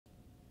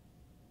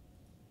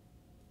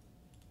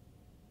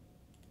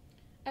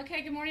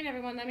Okay, good morning,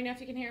 everyone. Let me know if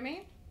you can hear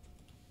me.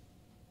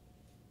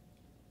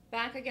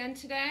 Back again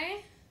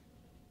today.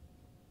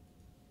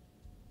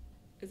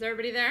 Is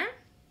everybody there?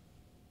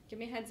 Give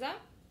me a heads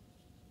up.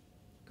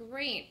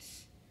 Great.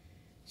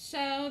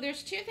 So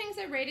there's two things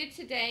I rated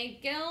today,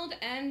 Guild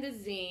and the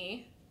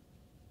Z.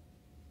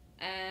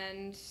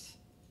 And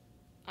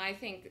I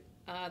think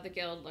the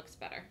Guild looks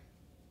better.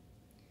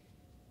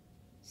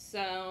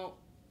 So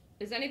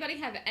does anybody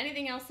have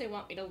anything else they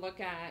want me to look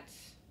at?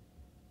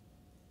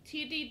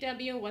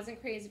 TDW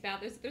wasn't crazy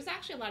about this. There's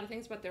actually a lot of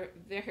things, but they're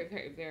very,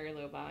 very, very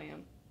low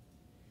volume.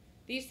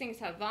 These things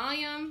have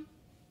volume.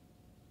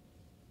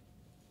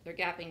 They're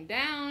gapping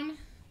down.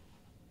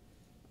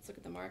 Let's look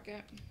at the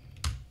market.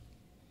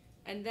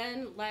 And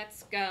then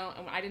let's go.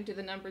 And I didn't do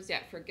the numbers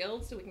yet for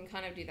Guild, so we can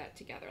kind of do that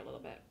together a little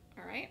bit.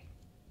 All right.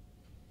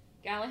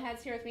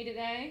 Galahad's here with me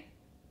today.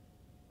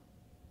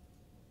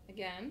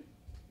 Again.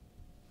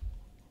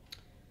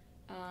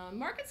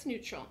 Market's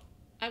neutral.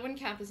 I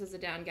wouldn't count this as a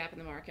down gap in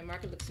the market.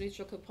 Market looks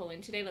neutral, could pull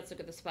in today. Let's look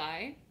at the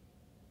SPY.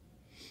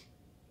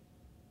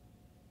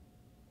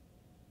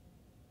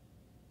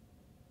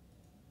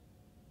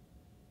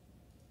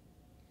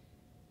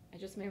 I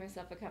just made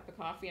myself a cup of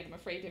coffee and I'm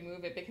afraid to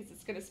move it because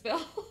it's going to spill.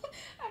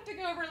 I have to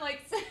go over like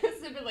sip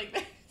it like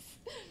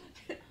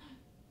this.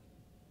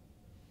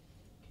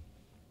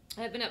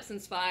 I've been up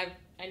since 5.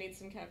 I need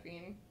some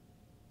caffeine.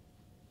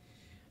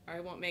 Or I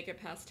won't make it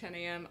past 10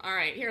 a.m. All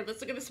right, here,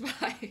 let's look at the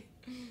SPY.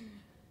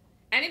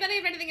 Anybody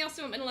have anything else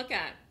you want me to look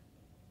at?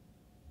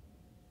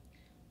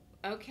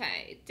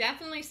 Okay,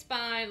 definitely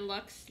SPY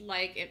looks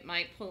like it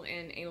might pull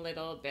in a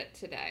little bit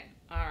today.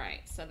 All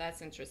right, so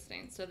that's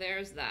interesting. So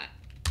there's that.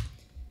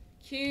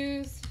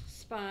 Q's,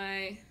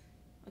 SPY.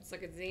 Let's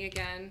look at Z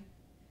again.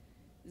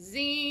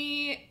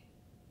 Z,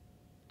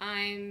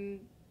 I'm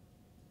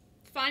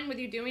fine with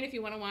you doing if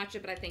you want to watch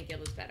it, but I think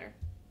Guild is better.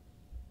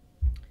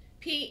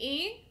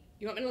 PE,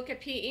 you want me to look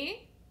at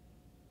PE?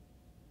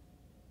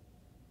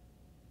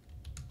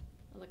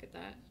 I'll look at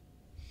that.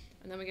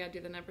 And then we got to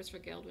do the numbers for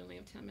Guild. We only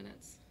have 10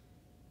 minutes.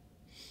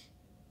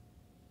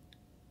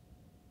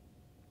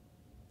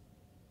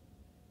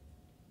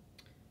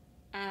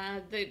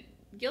 The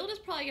Guild is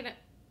probably going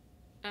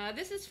to...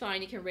 this is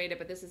fine. You can rate it,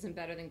 but this isn't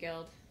better than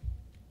Guild.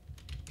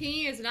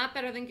 PE is not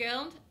better than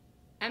Guild.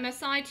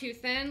 MSI too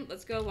thin.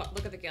 Let's go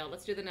look at the Guild.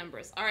 Let's do the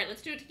numbers. All right,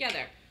 let's do it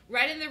together.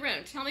 Right in the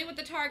room. Tell me what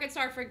the targets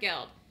are for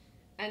Guild.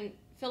 And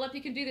Philip,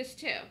 you can do this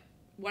too.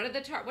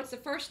 What's the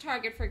first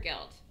target for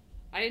Guild?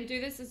 I didn't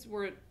do this as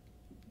we're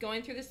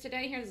going through this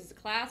today. Here, this is a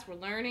class. We're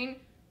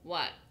learning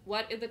what?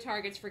 What are the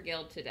targets for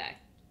Guild today?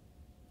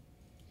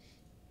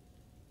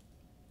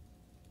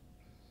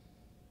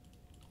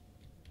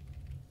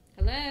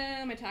 Hello,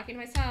 am I talking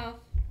to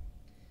myself?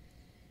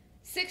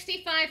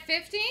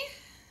 65.50.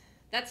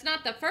 That's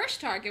not the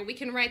first target. We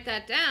can write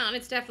that down.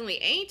 It's definitely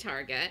a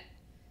target.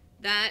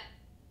 That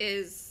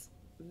is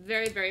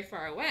very, very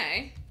far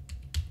away.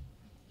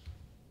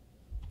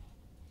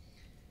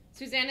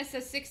 Susanna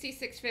says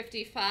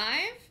 66.55.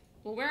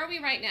 Well, where are we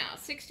right now?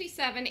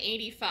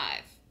 67.85.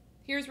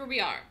 Here's where we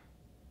are.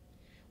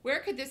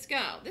 Where could this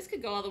go? This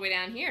could go all the way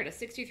down here to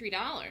 $63.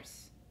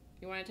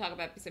 You want to talk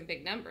about some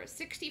big numbers.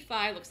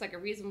 65 looks like a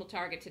reasonable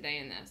target today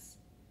in this.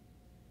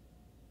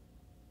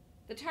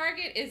 The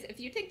target is, if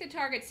you think the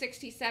target's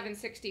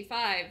 67.65,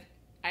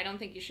 I don't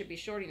think you should be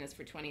shorting this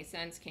for 20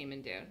 cents,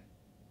 Cayman dude.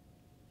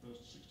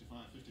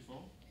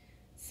 65.54?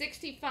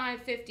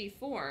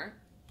 65.54.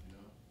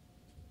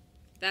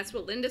 That's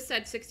what Linda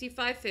said,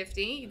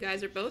 65.50. You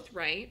guys are both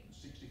right.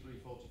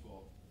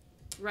 63.44.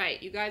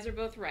 Right, you guys are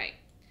both right.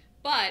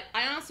 But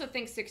I also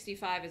think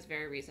 65 is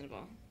very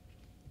reasonable.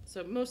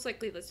 So most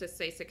likely, let's just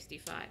say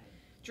 65.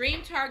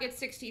 Dream target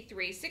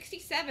 63.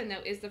 67,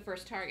 though, is the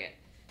first target.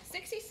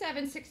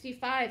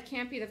 67.65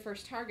 can't be the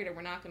first target or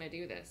we're not going to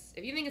do this.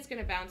 If you think it's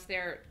going to bounce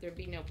there, there'd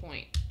be no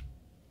point.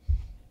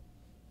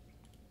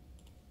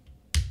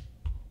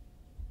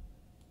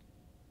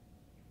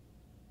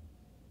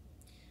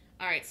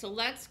 All right, so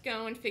let's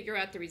go and figure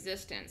out the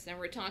resistance. Now, we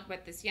were talking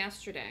about this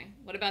yesterday.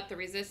 What about the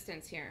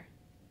resistance here?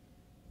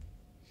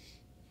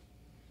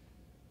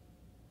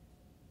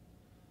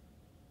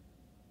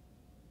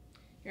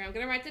 Here, I'm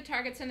going to write the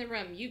targets in the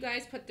room. You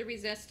guys put the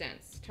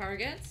resistance.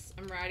 Targets,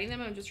 I'm writing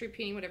them. I'm just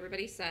repeating what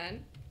everybody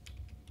said.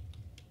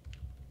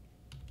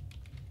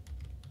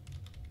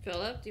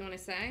 Philip, do you want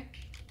to say?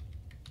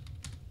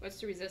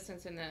 What's the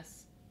resistance in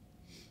this?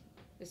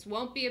 This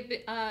won't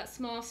be a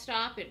small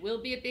stop. It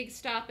will be a big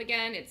stop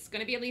again. It's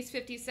going to be at least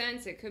 50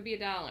 cents. It could be $1.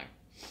 70,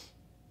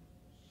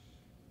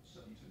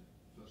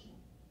 first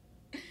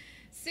one.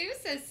 Sue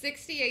says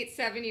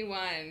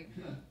 68.71.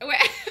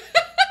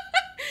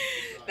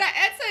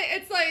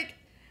 It's like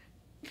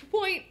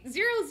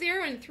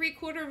 0.00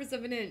 3/4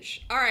 of an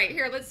inch. All right,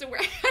 here, let's do.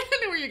 I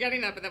don't know where you're getting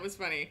that, but that was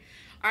funny.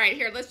 All right,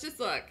 here, let's just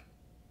look.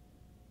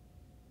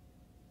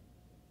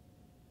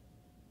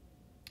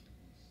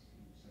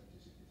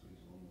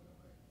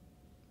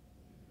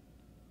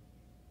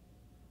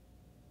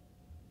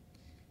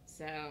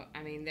 So,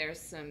 I mean, there's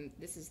some,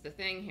 this is the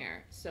thing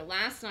here. So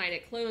last night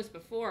it closed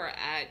before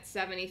at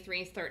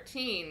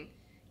 73.13,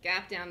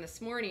 gap down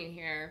this morning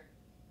here.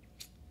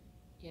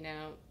 You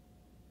know,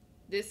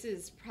 this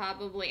is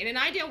probably, in an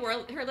ideal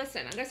world, here,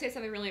 listen, I'm going to say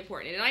something really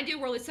important. In an ideal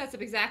world, it sets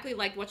up exactly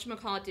like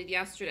whatchamacallit did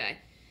yesterday.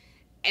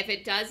 If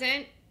it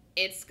doesn't,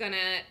 it's going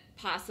to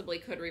possibly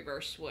could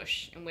reverse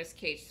swoosh, in which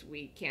case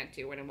we can't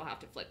do it and we'll have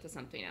to flip to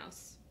something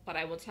else. But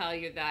I will tell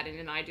you that in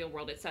an ideal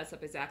world, it sets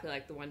up exactly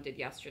like the one did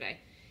yesterday.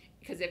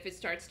 Because if it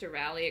starts to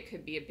rally, it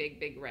could be a big,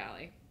 big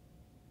rally.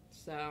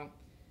 So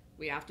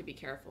we have to be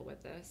careful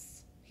with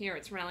this. Here,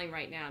 it's rallying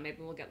right now.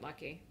 Maybe we'll get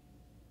lucky.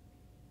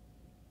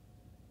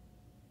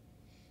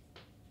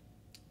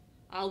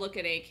 I'll look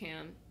at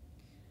ACAM.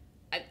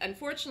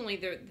 Unfortunately,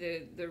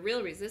 the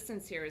real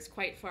resistance here is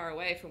quite far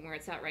away from where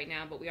it's at right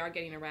now, but we are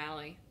getting a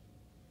rally.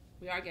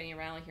 We are getting a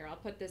rally here. I'll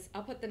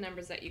put the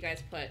numbers that you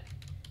guys put,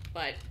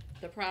 but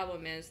the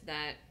problem is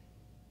that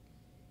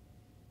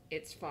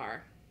it's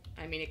far.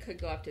 I mean, it could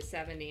go up to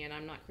 70, and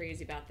I'm not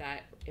crazy about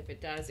that if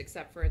it does,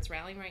 except for it's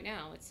rallying right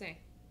now. Let's see.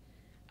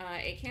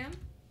 ACAM?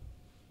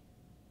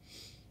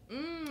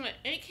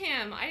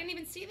 ACAM. I didn't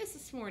even see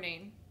this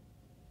morning.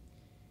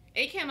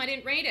 ACAM, I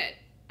didn't rate it.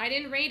 I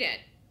didn't rate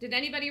it. Did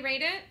anybody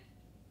rate it?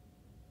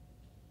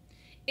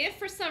 If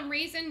for some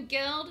reason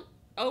Guild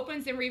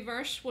opens in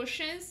reverse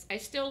swooshes, I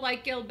still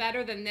like Guild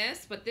better than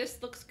this, but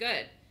this looks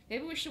good.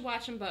 Maybe we should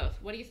watch them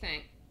both. What do you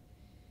think?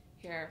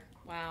 Here.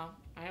 Wow.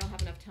 I don't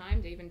have enough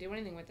time to even do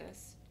anything with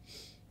this.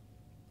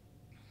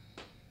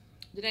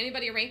 Did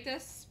anybody rate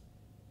this?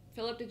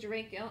 Philip, did you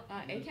rate Guild,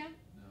 ACAM?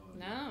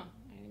 No,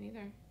 I didn't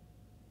either.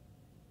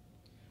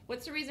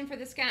 What's the reason for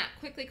this gap?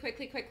 Quickly,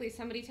 quickly, quickly,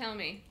 somebody tell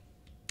me.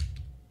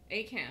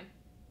 ACAM.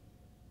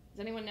 Does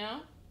anyone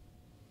know?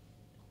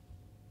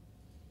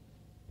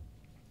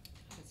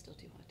 Oh, it's still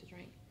too hot to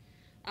drink.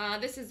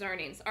 This is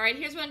earnings. All right,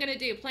 here's what I'm going to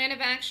do. Plan of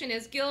action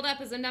is Guild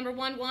up as a number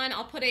 1-1.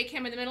 I'll put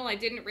ACAM in the middle. I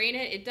didn't rate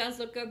it. It does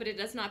look good, but it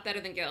does not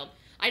better than Guild.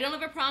 I don't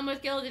have a problem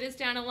with Guild. It is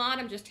down a lot.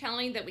 I'm just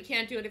telling you that we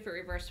can't do it if it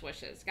reverse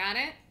swooshes. Got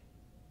it?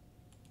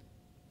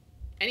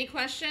 Any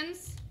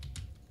questions?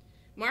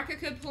 Market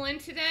could pull in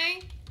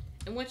today,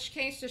 in which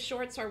case the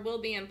shorts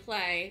will be in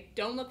play.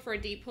 Don't look for a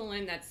deep pull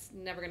in. That's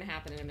never going to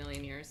happen in a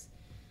million years.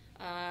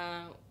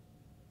 How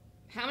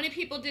many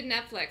people did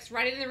Netflix?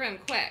 Write it in the room,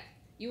 quick.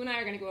 You and I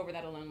are going to go over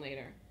that alone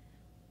later.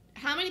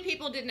 How many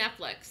people did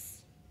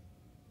Netflix?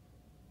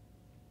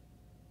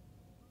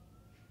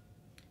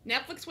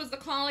 Netflix was the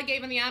call I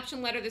gave in the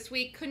option letter this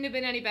week. Couldn't have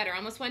been any better.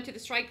 Almost went to the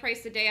strike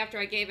price the day after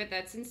I gave it.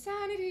 That's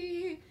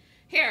insanity.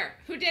 Here,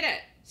 who did it?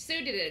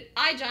 Sue did it.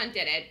 iJohn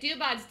did it.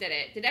 Dubods did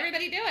it. Did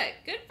everybody do it?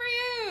 Good for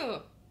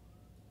you.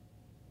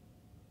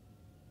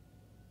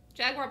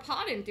 Jaguar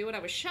Paul didn't do it. I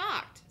was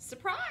shocked.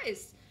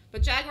 Surprised.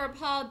 But Jaguar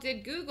Paul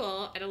did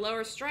Google at a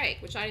lower strike,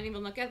 which I didn't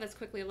even look at. Let's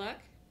quickly look.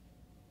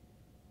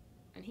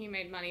 And he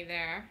made money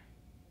there.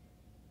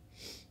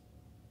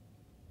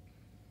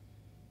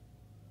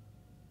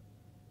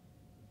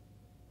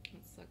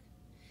 Let's look.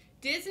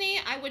 Disney,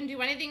 I wouldn't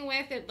do anything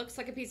with. It looks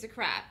like a piece of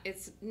crap.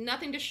 It's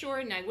nothing to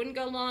short, and I wouldn't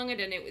go long it,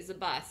 and it was a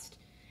bust.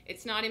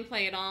 It's not in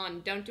play at all,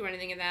 and don't do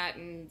anything in that,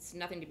 and it's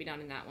nothing to be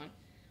done in that one.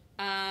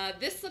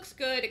 This looks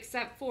good,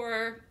 except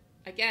for,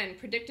 again,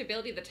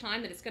 predictability, the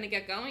time that it's going to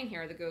get going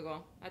here, the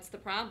Google. That's the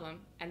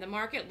problem. And the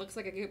market looks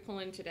like a good pull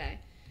in today.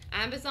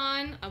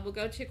 Amazon, I will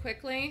go to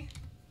quickly,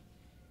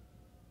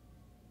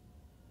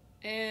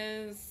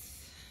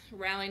 is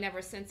rallying ever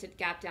since it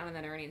gapped down in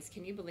that earnings.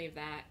 Can you believe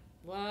that?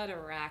 What a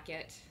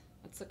racket.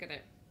 Let's look at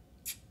it.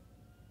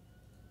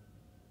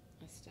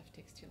 This stuff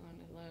takes too long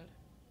to load.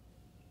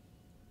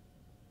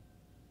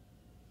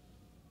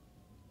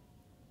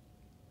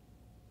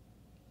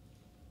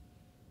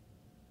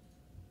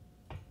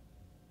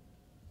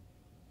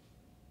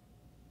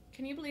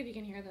 Can you believe you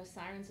can hear those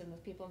sirens and the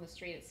people in the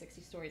street at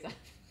 60 stories up?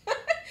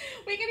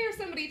 We can hear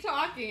somebody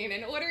talking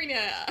and ordering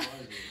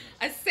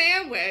a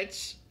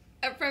sandwich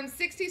from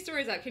 60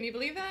 stories up. Can you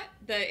believe that?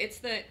 It's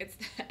the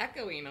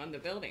echoing on the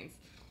buildings.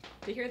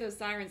 To hear those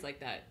sirens like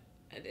that,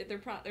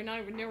 they're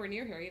not nowhere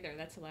near here either.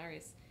 That's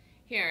hilarious.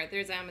 Here,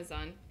 there's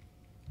Amazon.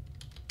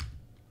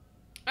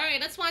 All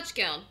right, let's watch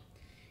Guild.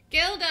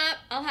 Guild up.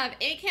 I'll have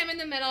ACAM in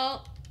the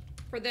middle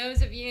for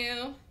those of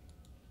you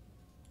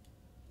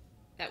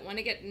that want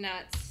to get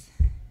nuts.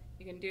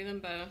 You can do them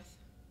both.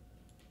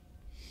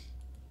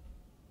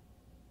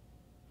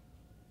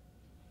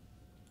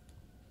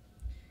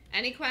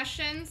 Any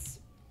questions?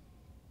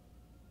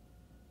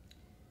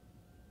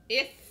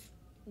 If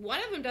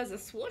one of them does a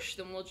swoosh,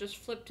 then we'll just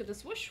flip to the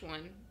swoosh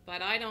one.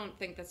 But I don't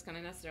think that's going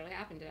to necessarily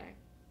happen today.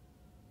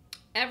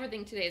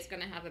 Everything today is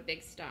going to have a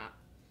big stop.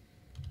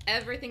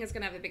 Everything is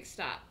going to have a big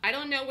stop. I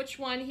don't know which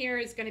one here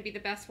is going to be the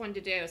best one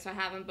to do, so I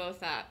have them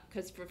both up.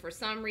 Because for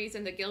some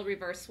reason, the Guild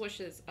reverse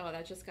swooshes. Oh,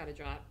 that just got to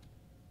drop.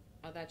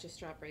 Oh, that just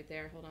dropped right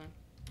there. Hold on.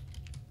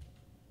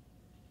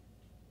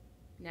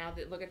 Now,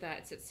 look at that.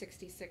 It's at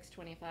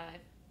 66.25.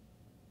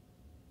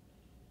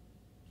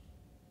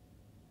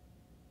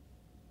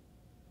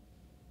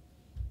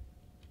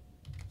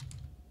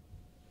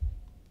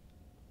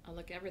 I'll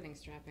look, everything's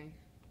dropping.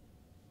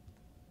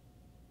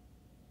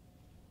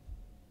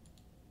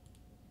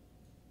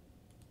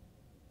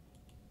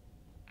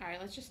 All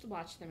right, let's just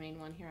watch the main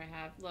one here I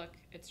have. Look,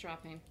 it's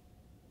dropping.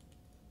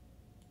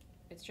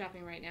 It's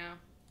dropping right now.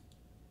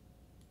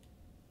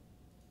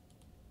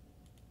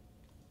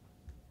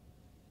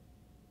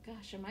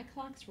 Gosh, are my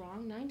clocks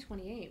wrong?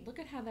 9:28. Look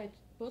at how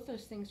both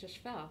those things just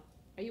fell.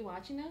 Are you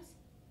watching those?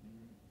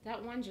 Mm-hmm.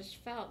 That one just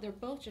fell. They're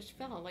both just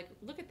fell. Like,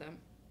 look at them.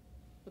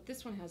 But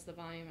this one has the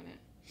volume in it.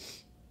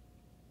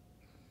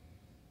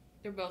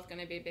 They're both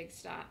going to be big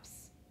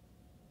stops.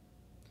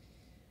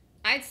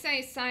 I'd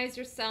say size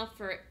yourself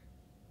for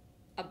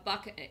a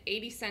buck,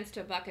 80 cents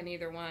to a buck in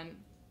either one.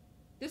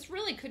 This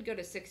really could go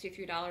to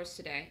 $63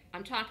 today.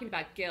 I'm talking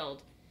about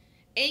Guild.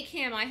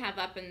 ACAM I have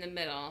up in the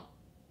middle.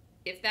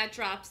 If that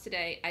drops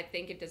today, I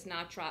think it does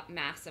not drop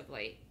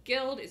massively.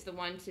 Guild is the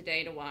one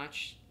today to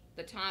watch,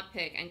 the top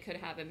pick, and could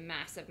have a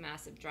massive,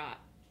 massive drop.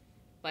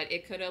 But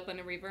it could open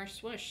a reverse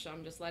swoosh, so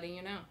I'm just letting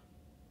you know.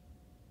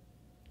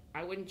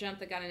 I wouldn't jump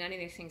the gun on any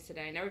of these things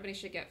today, and everybody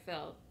should get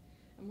filled.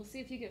 And we'll see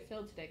if you get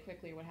filled today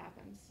quickly what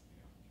happens.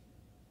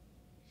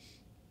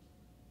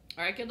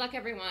 All right, good luck,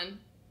 everyone.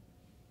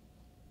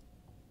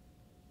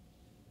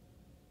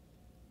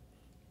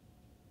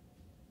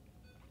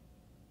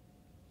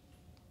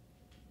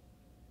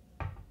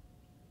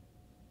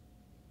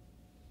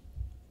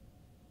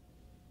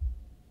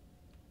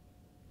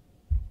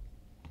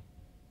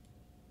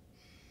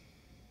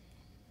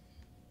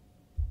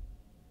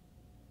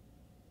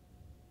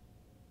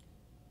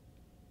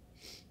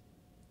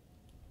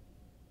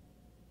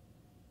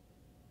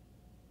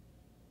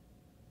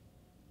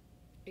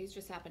 These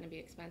just happen to be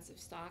expensive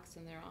stocks,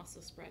 and they're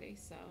also spready,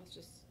 so it's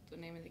just the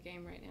name of the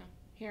game right now.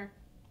 Here.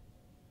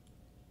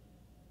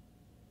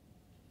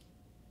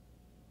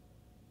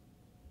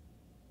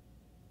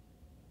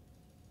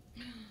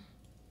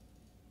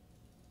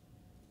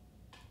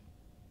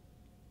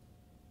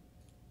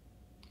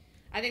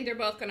 I think they're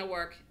both going to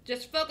work.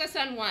 Just focus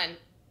on one.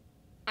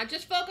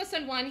 Just focus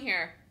on one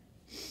here.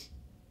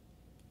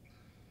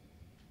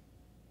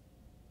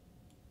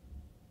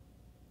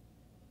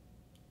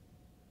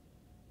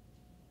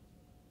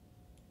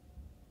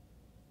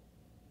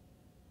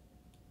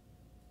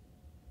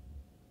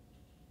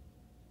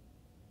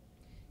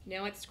 You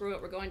know what? Screw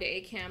it. We're going to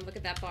ACAM. Look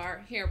at that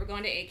bar. Here, we're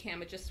going to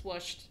ACAM. It just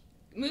swooshed.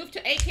 Move to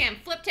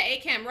ACAM. Flip to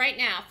ACAM right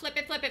now. Flip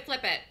it, flip it,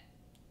 flip it.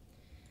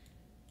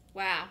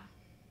 Wow.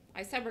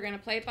 I said we're going to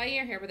play it by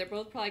ear here, but they're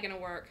both probably going to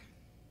work.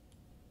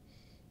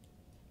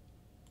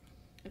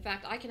 In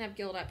fact, I can have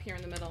Guild up here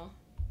in the middle.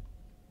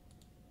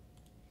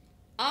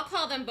 I'll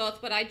call them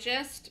both, but I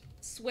just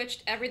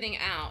switched everything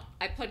out.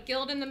 I put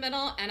Guild in the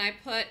middle, and I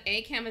put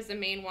ACAM as the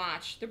main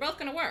watch. They're both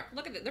going to work.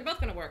 Look at it. They're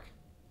both going to work.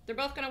 They're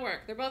both going to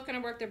work. They're both going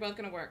to work. They're both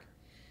going to work.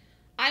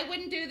 I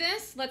wouldn't do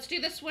this. Let's do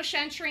the swoosh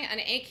entry on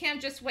ACAM.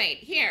 Just wait.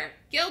 Here.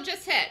 Guild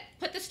just hit.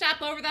 Put the stop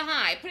over the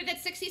high. Put it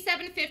at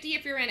 67.50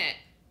 if you're in it.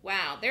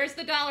 Wow. There's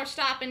the dollar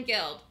stop in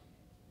Guild.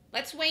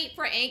 Let's wait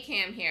for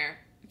ACAM here.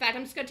 In fact,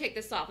 I'm just going to take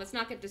this off. Let's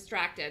not get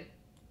distracted.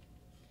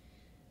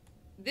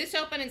 This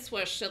open and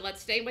swoosh, so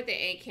let's stay with the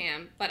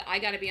ACAM. But I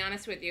got to be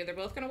honest with you. They're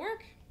both going to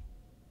work.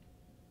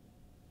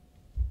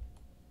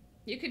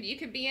 You could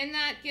be in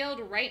that Guild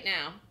right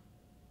now.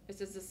 This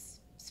is a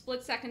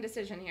split-second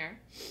decision here.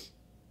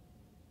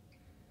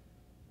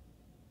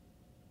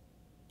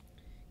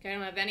 Okay, I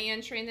don't have any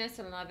entry in this.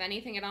 I don't have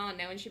anything at all, and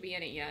no one should be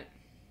in it yet.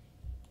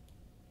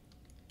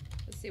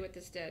 Let's see what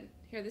this did.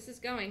 Here, this is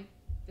going.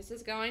 This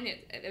is going.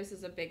 This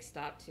is a big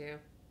stop, too.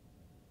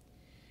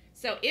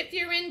 So if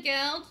you're in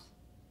Guild,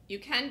 you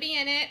can be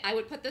in it. I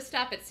would put the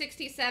stop at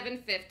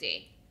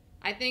 67.50.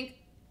 I think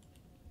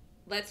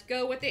let's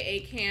go with the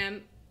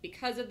ACAM.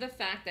 Because of the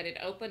fact that it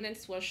opened and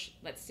swoosh,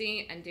 let's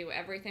see and do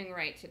everything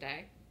right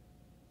today.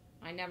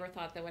 I never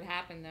thought that would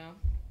happen, though.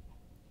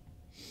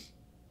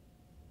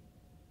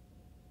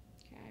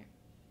 Okay.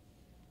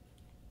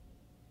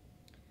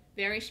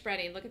 Very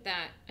spready. Look at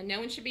that. And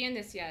no one should be in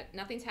this yet.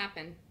 Nothing's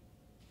happened.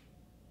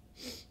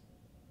 This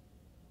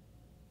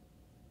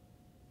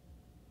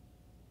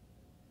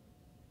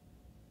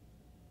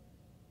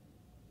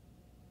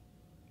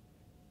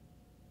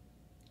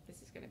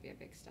is going to be a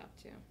big stop,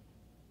 too.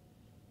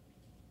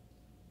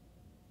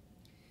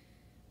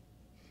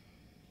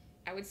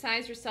 I would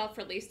size yourself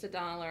for at least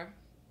 $1.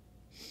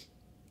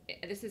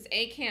 This is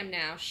ACAM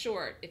now,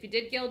 short. If you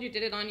did Guild, you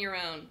did it on your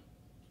own.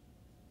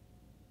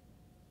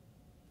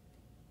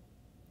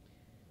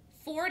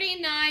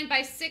 49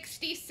 by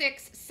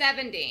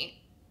 66.70.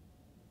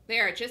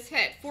 There, it just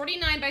hit.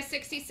 49 by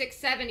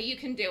 66.70, you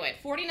can do it.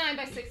 49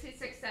 by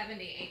 66.70,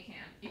 ACAM.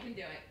 You can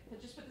do it.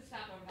 But just put the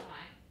stop over the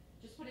high.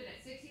 Just put it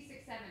at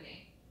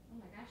 66.70. Oh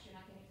my gosh, you're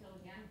not getting filled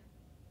again.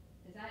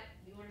 Is that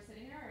the order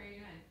sitting there, or are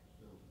you in?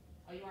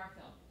 Oh, you are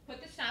filled. Put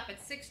the stop at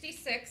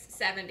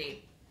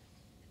 66.70.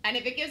 And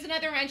if it gives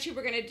another entry,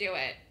 we're going to do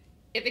it.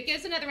 If it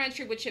gives another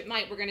entry, which it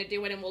might, we're going to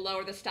do it and we'll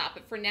lower the stop.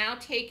 But for now,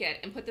 take it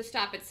and put the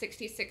stop at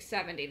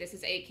 66.70. This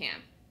is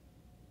ACAM.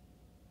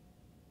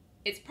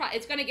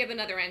 It's going to give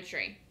another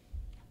entry.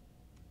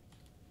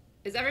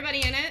 Is everybody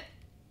in it?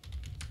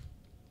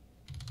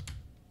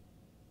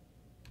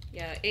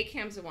 Yeah, 8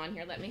 cams of 1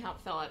 here. Let me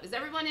help Phil out. Is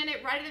everyone in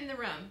it? Write it in the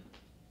room.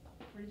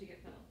 Where did you get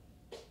Phil?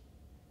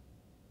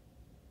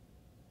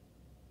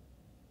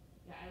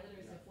 Yeah, I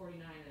literally said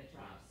 49 and it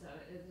dropped, so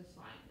it's just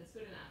fine. That's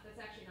good enough. That's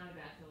actually not a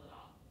bad fill at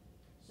all.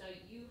 So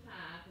you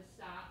have to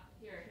stop.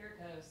 Here it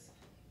goes.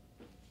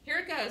 Here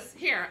it goes.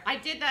 Here, I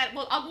did that.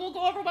 Well, we'll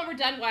go over when we're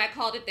done why I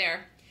called it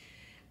there.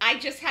 I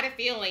just had a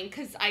feeling,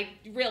 because I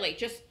really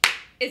just...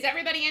 Is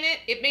everybody in it?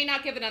 It may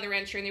not give another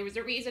entry, and there was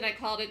a reason I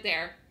called it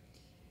there.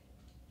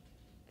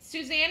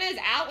 Susanna is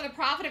out with a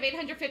profit of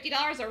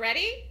 $850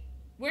 already?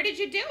 Where did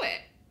you do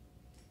it?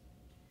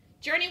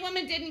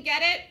 Journeywoman didn't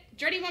get it.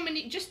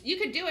 Journeywoman, just, you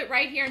could do it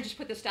right here and just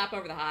put the stop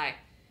over the high.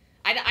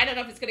 I don't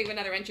know if it's going to give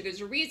another entry.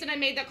 There's a reason I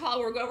made that call.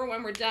 We'll go over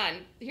when we're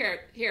done.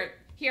 Here.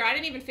 I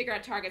didn't even figure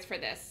out targets for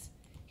this.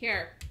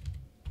 Here.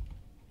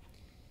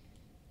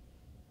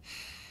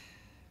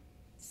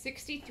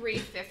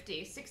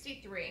 63.50.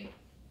 63.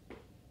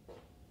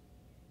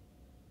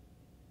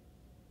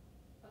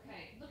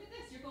 Okay, look at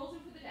this. Your goals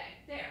in for the day.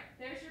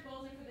 There's your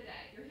goals in for the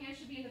day. Your hand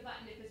should be in the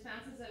button if this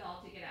bounces at all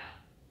to get out.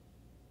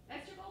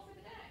 That's your goal for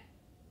the day.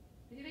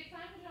 If you make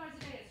 $500 a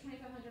day, it's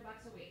 $2,500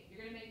 a week.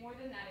 You're going to make more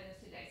than that in this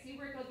today. See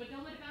where it goes, but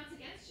don't let it bounce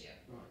against you.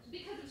 Right.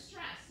 Because of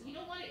stress. You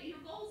don't want it. Your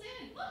goal's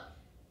in. Look.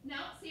 No,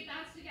 see it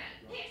bounced again.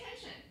 Right. Pay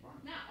attention. Right.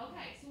 No,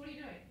 okay, so what are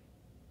you doing?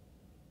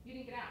 You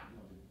didn't get out.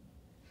 No, I didn't.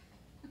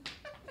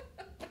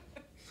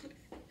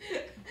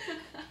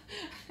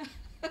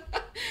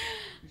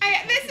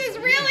 This is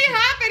really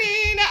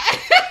happening.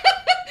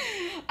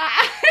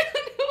 I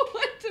don't know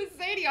what to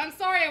say to you. I'm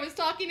sorry, I was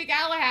talking to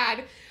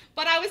Galahad,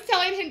 but I was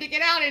telling him to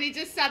get out, and he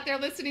just sat there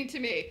listening to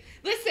me.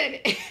 Listen,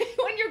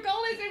 when your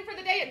goal is in for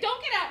the day,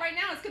 don't get out right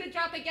now. It's going to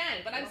drop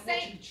again. But I'm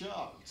saying,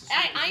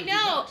 I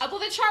know. Well,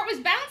 the chart was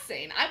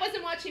bouncing. I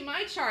wasn't watching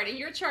my chart, and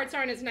your charts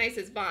aren't as nice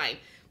as mine.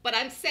 But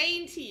I'm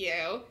saying to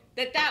you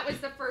that that was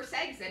the first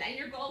exit, and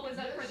your goal was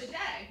up for the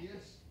day.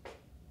 Yes.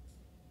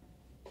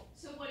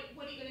 So what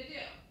are you going to do?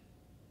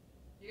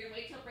 You're going to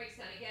wait till it breaks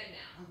down again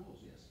now. I was,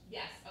 yes.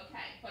 Yes,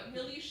 okay. But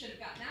really you should have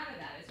gotten out of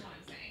that is what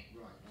I'm saying.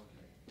 Right,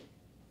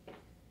 okay.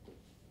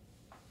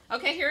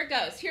 Okay, here it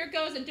goes. Here it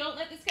goes, and don't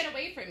let this get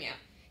away from you.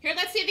 Here,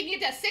 let's see if we can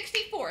get that.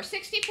 64.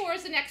 64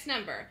 is the next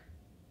number.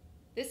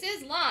 This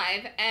is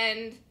live,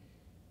 and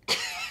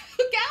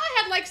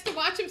Galahad likes to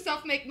watch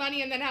himself make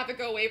money and then have it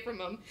go away from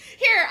him.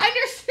 Here,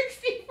 under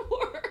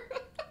 64.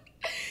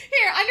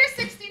 Here, under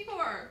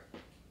 64.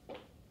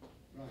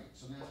 Right,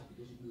 so now if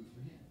it doesn't move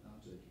from here, I'll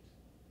take it.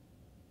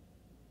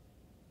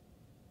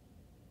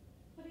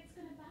 But it's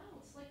going to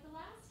bounce like the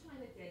last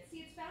time it did.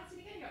 See, it's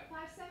bouncing again. You're at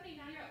 570,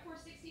 now you're at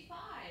 465.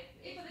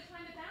 If by the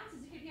time it bounces,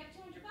 you could be up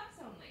 $200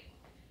 only.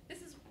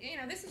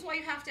 This is why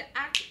you have to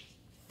act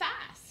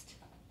fast.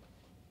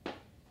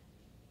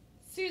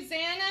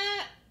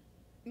 Susanna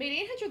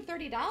made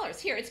 $830.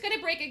 Here, it's going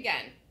to break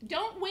again.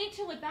 Don't wait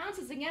till it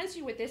bounces against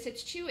you with this.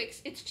 It's too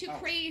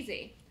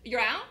crazy. You're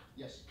out?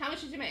 Yes. How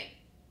much did you make?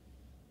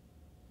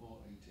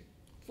 480.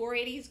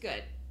 480 is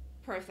good.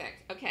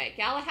 Perfect. Okay,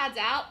 Galahad's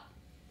out.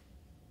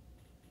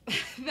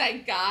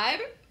 Thank God.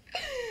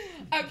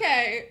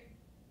 Okay.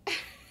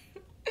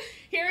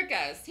 Here it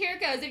goes. Here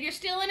it goes. If you're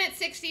still in at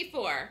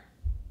 64.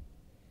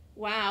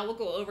 Wow, we'll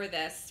go over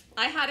this.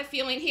 I had a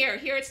feeling here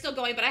it's still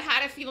going, but I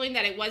had a feeling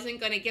that it wasn't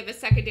going to give a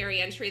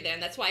secondary entry then.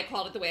 That's why I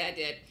called it the way I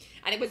did.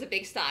 And it was a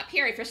big stop.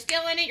 Here, if you're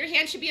still in it, your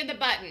hand should be in the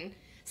button.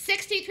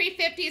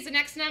 63.50 is the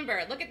next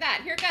number. Look at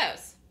that. Here it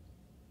goes.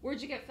 Where'd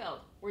you get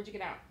filled? Where'd you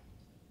get out?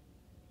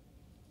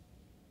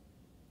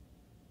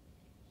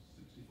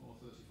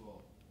 64.34.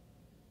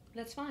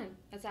 That's fine.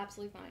 That's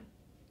absolutely fine.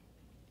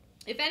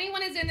 If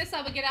anyone is in this,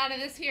 I would get out of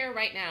this here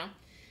right now.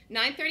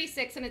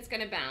 936 and it's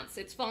going to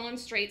bounce. It's fallen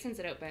straight since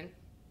it opened.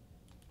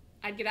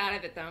 I'd get out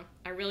of it though.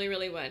 I really,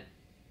 really would.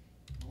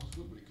 Well, that's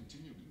good, but it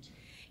continued, didn't it?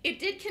 It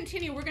did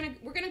continue. We're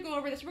gonna go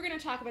over this. We're gonna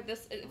talk about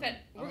this. I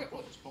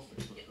know it's profit,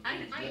 but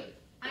I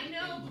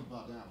know. It went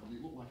back down, but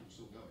it looked like it was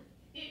still going.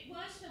 It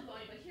was still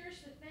going, but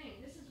here's the thing.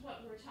 This is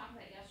what we were talking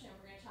about yesterday, and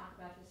we're going to talk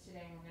about this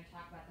today, and we're going to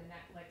talk about the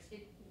Netflix.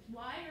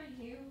 Why are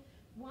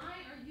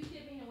you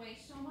giving away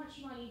so much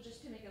money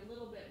just to make a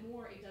little bit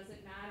more? It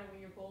doesn't matter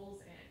when your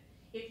goal's in.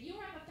 If you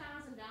were up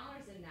 $1,000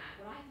 in that,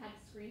 would I have had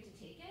the screen to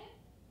take it?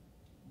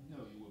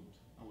 No, you wouldn't.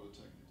 I would have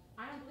taken it.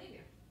 I don't believe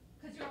you.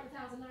 Because you're up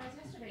 $1,000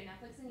 yesterday,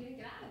 Netflix, and you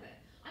didn't get out of it.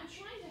 I'm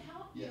trying to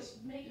help you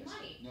make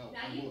money. No,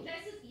 now I would.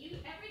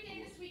 Every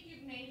day this week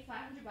you've made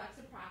 $500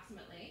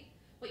 approximately,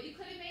 but you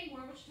could have made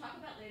more, which we'll talk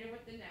about later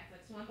with the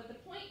Netflix one. But the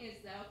point is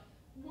though,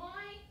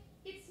 why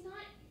it's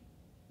not,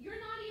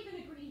 you're not even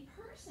a greedy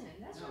person.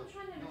 That's what I'm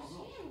trying to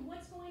understand.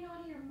 What's going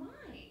on in your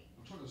mind?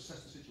 I'm trying to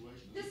assess the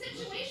situation. The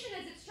situation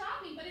is it's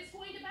dropping, but it's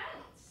going to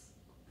bounce.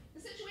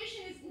 The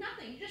situation is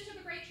nothing. You just took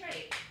a great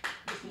trade.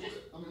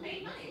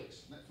 Made money.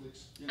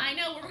 Netflix. I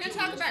know, we're going to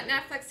talk about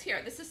Netflix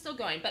here. This is still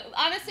going. But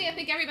honestly, I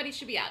think everybody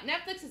should be out.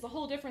 Netflix is a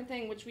whole different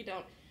thing, which we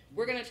don't.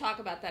 We're going to talk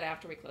about that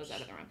after we close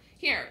out of the room.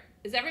 Here,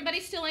 is everybody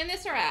still in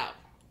this or out?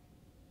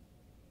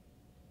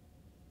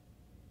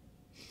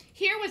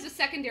 Here was a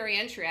secondary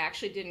entry. I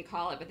actually didn't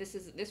call it, but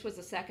this was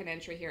the second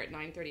entry here at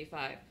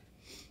 9:35.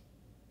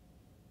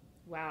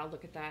 Wow,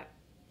 look at that.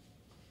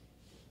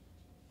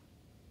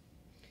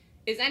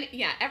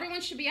 Yeah, everyone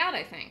should be out,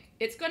 I think.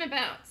 It's going to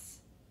bounce.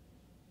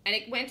 And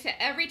it went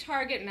to every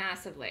target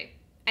massively.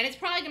 And it's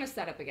probably going to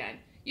set up again.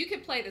 You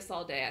could play this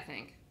all day, I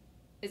think.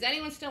 Is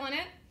anyone still in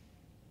it?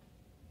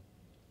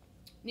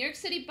 New York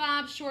City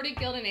Bob, Shorty,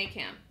 Guild, and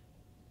ACAM.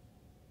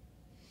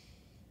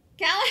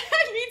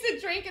 Galahad needs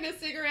a drink and a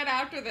cigarette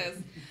after this.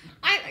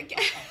 I'm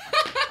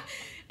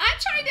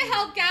trying to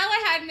help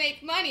Galahad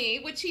make money,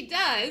 which he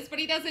does, but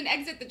he doesn't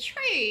exit the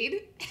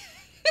trade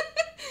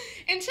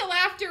until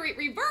after it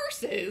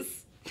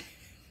reverses.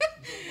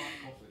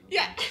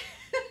 Yeah.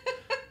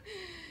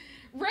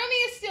 Romy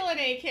is still in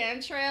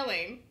ACAM,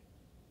 trailing.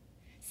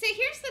 See,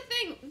 here's the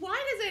thing.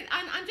 Why does it?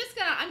 I'm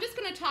just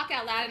gonna talk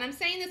out loud, and I'm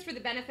saying this for the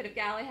benefit of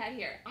Galahad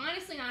here.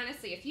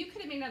 Honestly, if you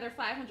could have made another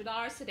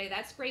 $500 today,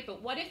 that's great.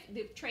 But what if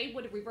the trade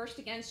would have reversed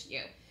against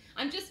you?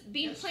 I'm just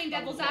being plain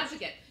devil's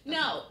advocate.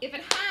 No, if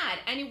it had,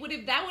 and it would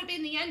have, that would have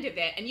been the end of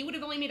it, and you would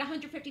have only made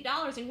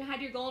 $150, and you had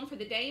your goal in for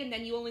the day, and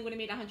then you only would have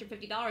made $150.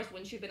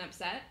 Wouldn't you have been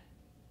upset?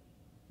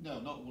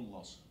 No, not one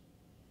loss.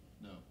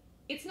 No.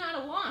 It's not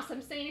a loss.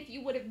 I'm saying if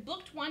you would have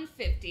booked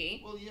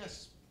 150. Well,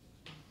 yes.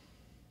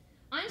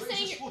 I'm but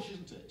saying it's a swoosh,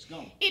 isn't it? It's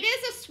gone. It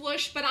is a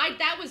swoosh, but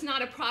that was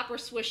not a proper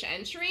swoosh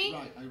entry.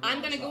 Right,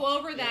 I'm going to go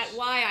over that,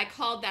 why I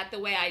called that the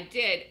way I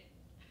did.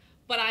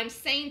 But I'm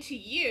saying to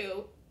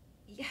you,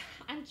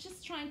 I'm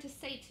just trying to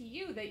say to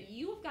you that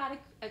you've got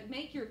to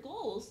make your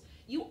goals.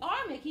 You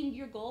are making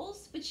your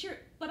goals,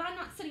 but I'm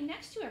not sitting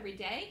next to you every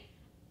day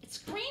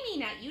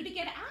screaming at you to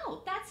get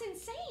out. That's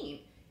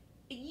insane.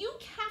 You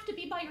have to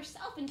be by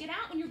yourself and get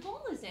out when your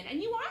goal is in,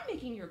 and you are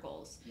making your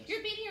goals. Yes.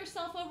 You're beating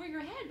yourself over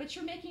your head, but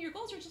you're making your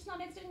goals. You're just not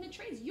exiting the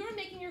trades. You're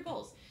making your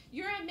goals.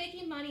 You're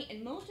making money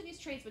in most of these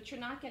trades, but you're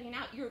not getting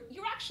out. You're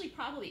actually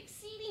probably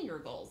exceeding your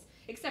goals,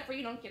 except for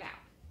you don't get out.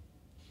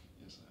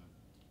 Yes,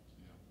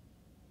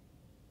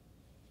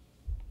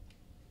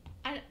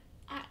 I am. Yeah.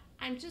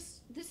 I'm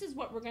just, this is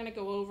what we're going to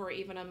go over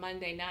even on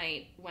Monday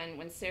night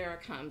when Sarah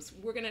comes.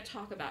 We're going to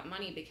talk about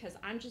money because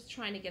I'm just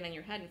trying to get in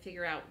your head and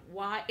figure out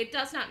why. It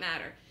does not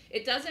matter.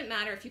 It doesn't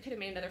matter if you could have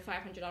made another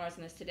 $500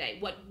 in this today.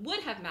 What would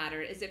have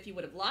mattered is if you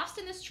would have lost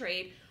in this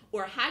trade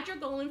or had your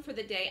goal in for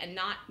the day and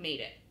not made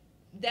it.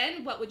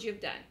 Then what would you have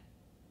done?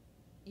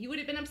 You would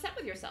have been upset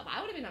with yourself. I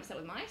would have been upset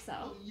with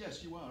myself. Well,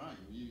 yes, you are, aren't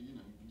you?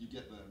 You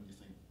get there and you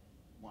think,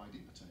 why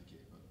didn't I take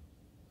it? But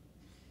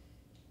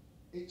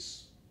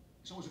it's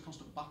always a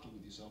constant battle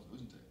with yourself, though,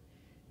 isn't it?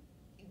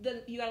 Then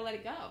you got to let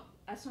it go.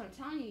 That's what I'm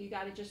telling you. You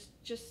got to just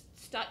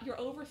stop.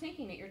 You're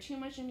overthinking it. You're too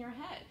much in your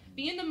head.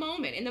 Be in the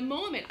moment. In the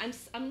moment, I'm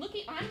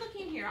looking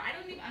here.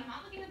 I'm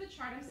not looking at the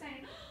chart. I'm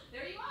saying,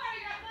 there you are.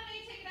 You're up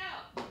money. Take it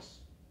out.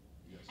 Yes.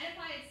 Yes. And if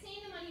I had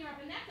seen the money you were up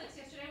on Netflix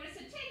yesterday, I would have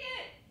said, take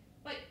it.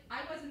 But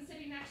I wasn't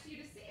sitting next to you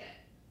to see it.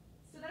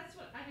 So that's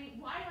what I mean.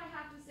 Why do I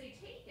have to say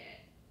take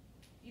it?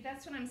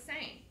 That's what I'm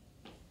saying.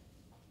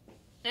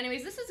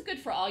 Anyways, this is good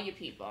for all you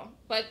people.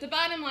 But the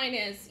bottom line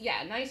is,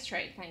 yeah, nice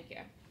trade. Thank you.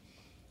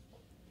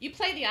 You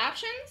play the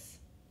options?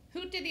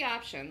 Who did the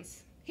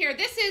options? Here,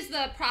 this is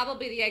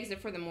probably the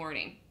exit for the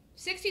morning.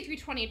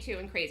 63.22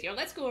 and crazy.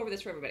 Let's go over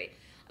this for everybody.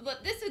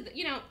 But this is,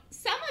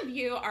 some of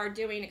you are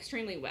doing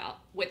extremely well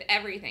with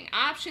everything.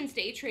 Options,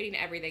 day trading,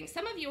 everything.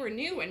 Some of you are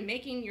new and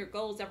making your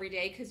goals every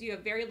day because you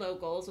have very low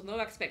goals and low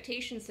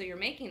expectations, so you're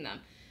making them.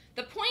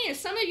 The point is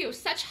some of you have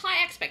such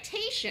high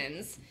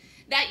expectations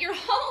that you're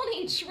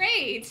holding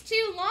trades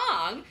too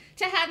long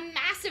to have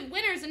massive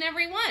winners in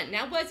every one.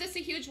 Now, was this a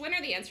huge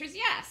winner? The answer is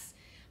yes.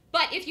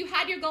 But if you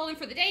had your goal in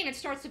for the day and it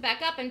starts to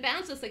back up and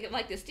bounces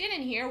like this did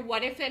in here,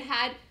 what if it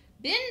had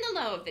been the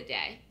low of the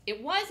day?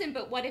 It wasn't,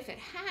 but what if it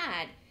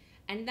had?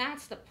 And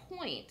that's the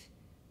point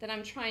that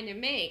I'm trying to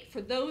make for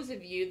those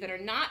of you that are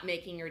not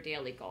making your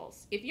daily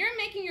goals. If you're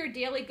making your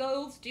daily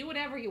goals, do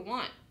whatever you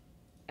want.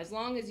 As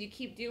long as you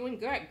keep doing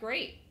good,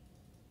 great.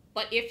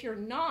 But if you're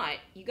not,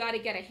 you got to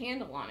get a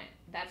handle on it.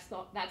 That's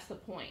the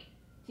point.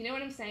 Do you know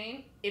what I'm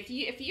saying? If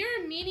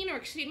you're meeting or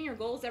exceeding your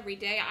goals every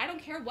day, I don't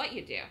care what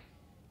you do.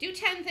 Do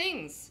 10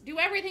 things. Do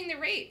everything that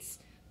rates.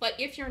 But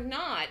if you're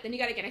not, then you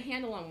got to get a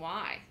handle on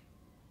why.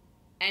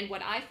 And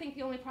what I think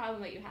the only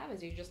problem that you have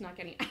is you're just not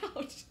getting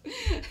out.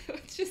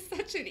 It's just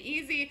such an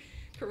easy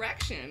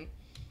correction.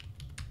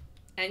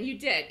 And you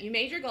did. You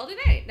made your goal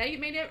today. Now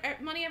you've made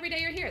money every day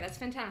you're here. That's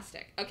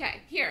fantastic.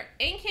 Okay, here.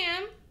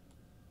 ACAM.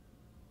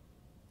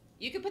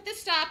 You could put the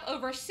stop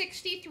over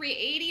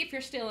 63.80 if you're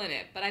still in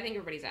it, but I think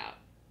everybody's out.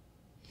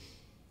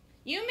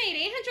 You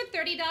made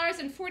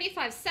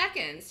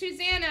 $830.45.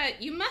 Susanna,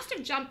 you must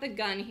have jumped the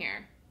gun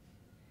here.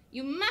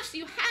 You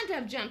had to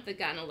have jumped the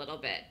gun a little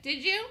bit.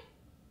 Did you?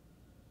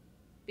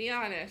 Be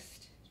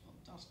honest. It's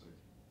fantastic.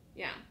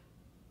 Yeah.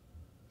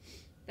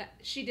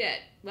 She did.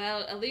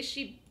 Well, at least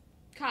she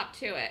copped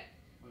to it.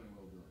 Very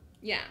well done.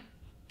 Yeah.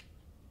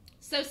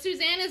 So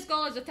Susanna's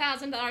goal is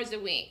 $1,000 a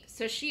week.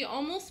 So she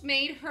almost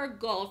made her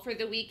goal for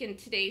the week in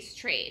today's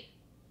trade.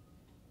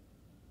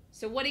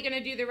 So what are you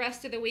going to do the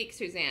rest of the week,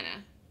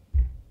 Susanna?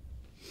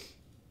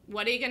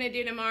 What are you going to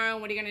do tomorrow?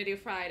 What are you going to do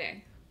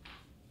Friday?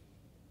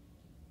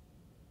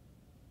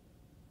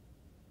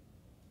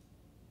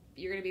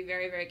 You're going to be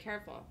very, very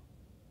careful.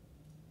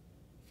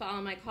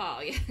 Follow my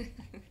call.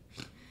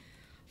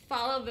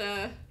 Follow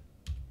the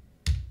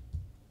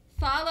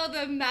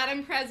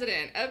Madam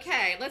President.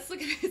 Okay, let's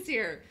look at this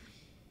here.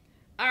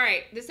 All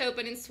right, this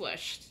opened and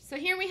swooshed. So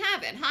here we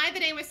have it. High of the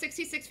day was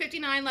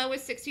 66.59, low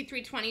was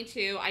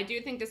 63.22. I do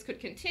think this could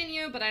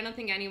continue, but I don't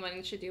think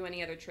anyone should do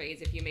any other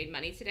trades if you made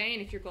money today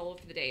and if your goal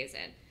for the day is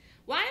in.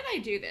 Why did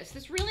I do this?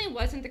 This really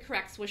wasn't the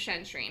correct swoosh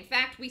entry. In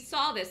fact, we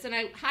saw this, and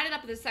I had it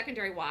up as a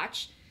secondary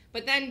watch,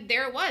 but then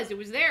there it was. It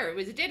was there.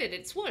 It did it.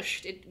 It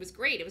swooshed. It was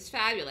great. It was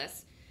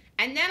fabulous.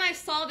 And then I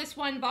saw this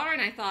one bar,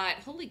 and I thought,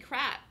 holy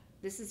crap,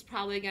 this is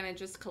probably going to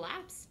just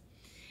collapse.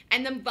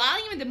 And the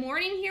volume in the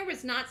morning here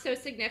was not so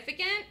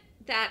significant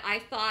that I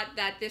thought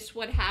that this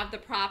would have the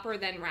proper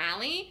then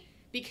rally,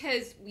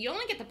 because you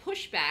only get the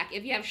pushback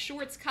if you have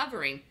shorts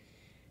covering.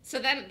 So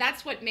then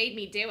that's what made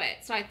me do it.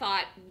 So I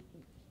thought,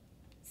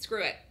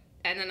 screw it.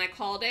 And then I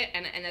called it,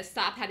 and the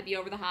stop had to be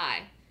over the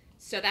high.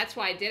 So that's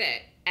why I did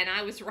it. And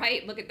I was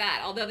right. Look at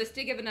that. Although this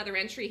did give another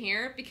entry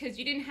here because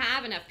you didn't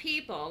have enough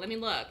people. I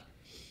mean, look.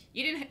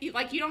 You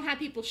don't have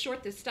people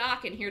short the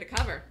stock in here to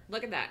cover.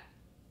 Look at that.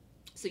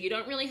 So you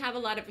don't really have a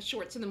lot of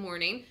shorts in the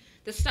morning.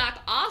 The stock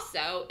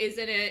also is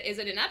in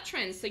an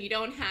uptrend, so you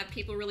don't have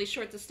people really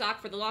short the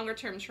stock for the longer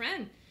term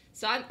trend.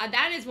 So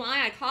that is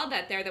why I called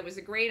that there. That was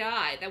a great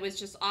eye. That was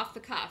just off the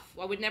cuff.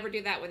 I would never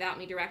do that without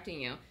me directing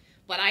you.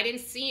 But I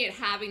didn't see it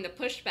having the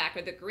pushback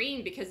or the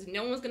green because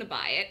no one was going to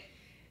buy it.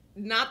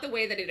 Not the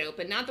way that it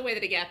opened, not the way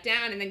that it gapped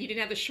down, and then you didn't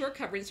have the short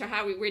coverage, so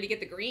where to get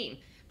the green?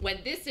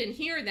 When this in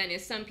here then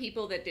is some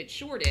people that did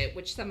short it,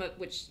 which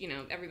you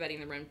know, everybody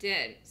in the room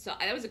did. So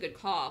that was a good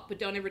call, but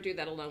don't ever do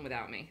that alone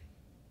without me.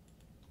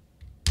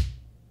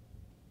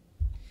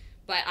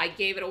 But I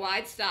gave it a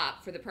wide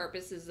stop for the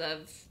purposes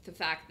of the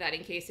fact that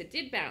in case it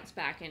did bounce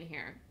back in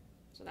here.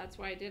 So that's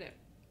why I did it.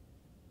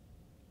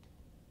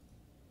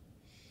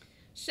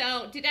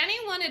 So did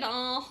anyone at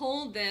all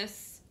hold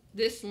this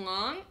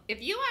long?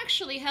 If you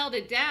actually held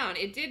it down,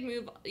 it did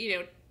move, you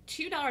know,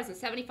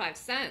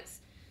 $2.75.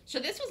 So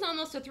this was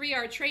almost a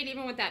 3-hour trade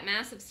even with that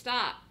massive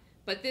stop.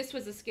 But this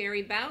was a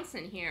scary bounce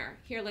in here.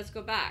 Here, let's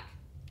go back.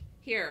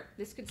 Here,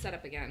 this could set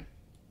up again.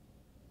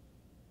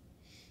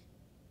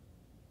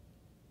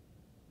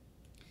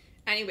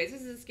 Anyways,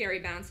 this is a scary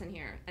bounce in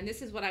here. And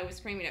this is what I was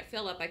screaming at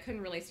Philip. I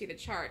couldn't really see the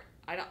chart.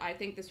 I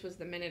think this was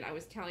the minute I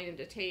was telling him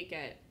to take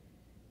it.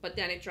 But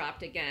then it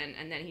dropped again,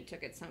 and then he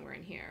took it somewhere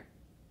in here.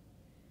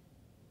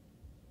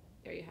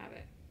 There you have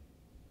it.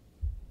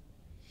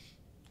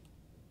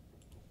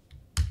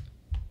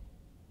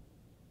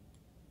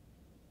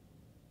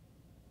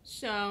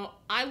 So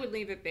I would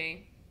leave it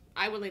be.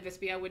 I would leave this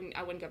be. I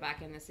wouldn't go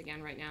back in this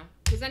again right now.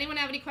 Does anyone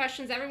have any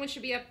questions? Everyone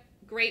should be up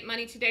great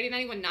money today. Did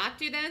anyone not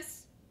do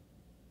this?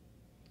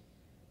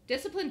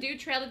 Discipline Dude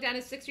trailed it down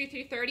to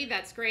 63.30.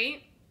 That's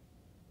great.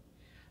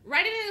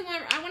 Write it in the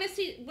one. I want to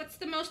see what's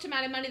the most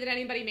amount of money that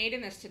anybody made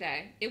in this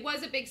today. It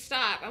was a big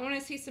stop. I want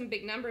to see some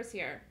big numbers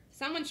here.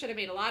 Someone should have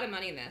made a lot of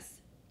money in this.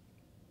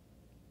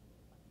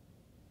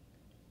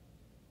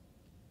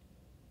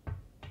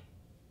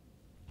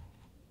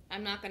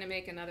 I'm not going to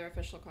make another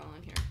official call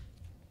in here.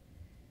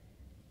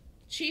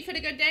 Chief had a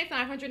good day,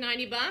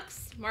 590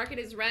 bucks. Market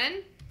is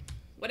red.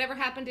 Whatever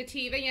happened to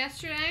Tiva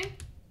yesterday?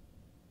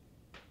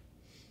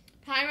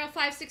 Pyro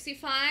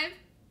 565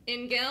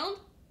 in Guild.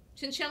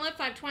 Chinchilla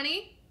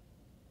 520.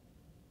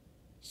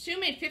 Sue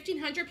made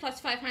 1,500 plus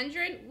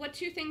 500. What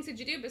two things did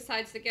you do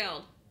besides the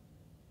Guild?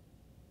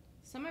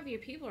 Some of you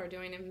people are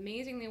doing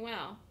amazingly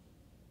well.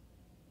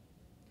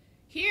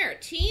 Here,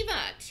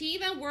 Tiva.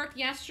 Tiva worked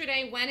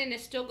yesterday, went, and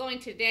is still going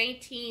today.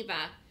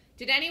 Tiva.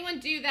 Did anyone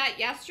do that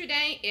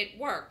yesterday? It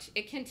worked.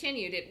 It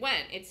continued. It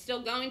went. It's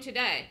still going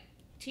today.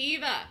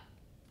 Tiva.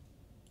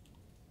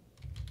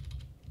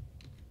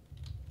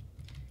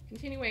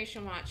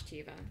 Continuation watch,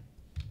 Tiva.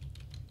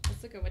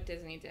 Let's look at what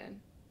Disney did.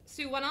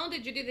 Sue, what all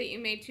did you do that you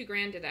made $2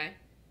 grand today?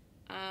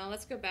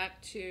 Let's go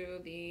back to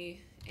the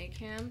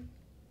ACAM.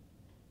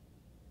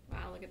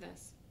 Wow, look at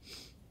this.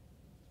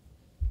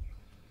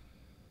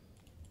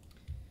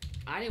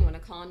 I didn't want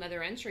to call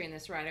another entry in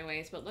this right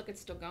away, but look, it's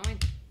still going.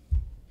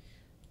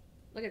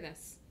 Look at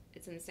this.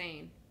 It's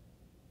insane.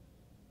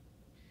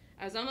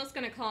 I was almost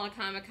going to call a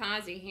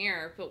kamikaze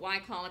here, but why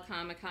call a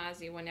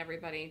kamikaze when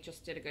everybody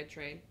just did a good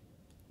trade?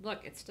 Look,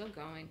 it's still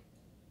going.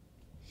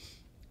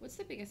 What's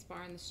the biggest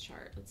bar in this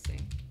chart? Let's see.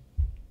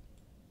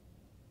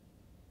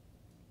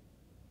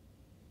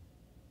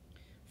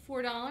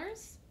 $4.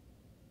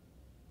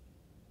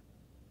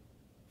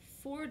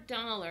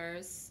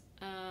 $4.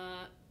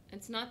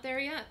 It's not there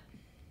yet.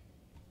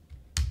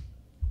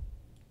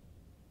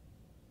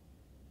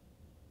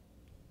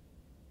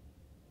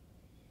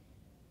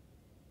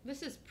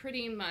 This is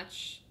pretty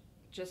much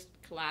just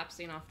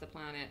collapsing off the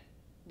planet.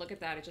 Look at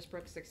that, it just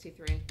broke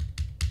 63.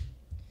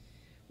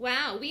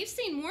 Wow, we've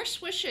seen more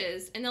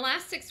swooshes in the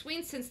last 6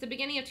 weeks since the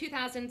beginning of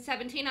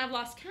 2017. I've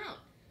lost count.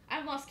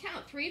 I've lost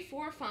count. 3,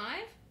 4,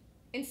 5.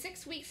 In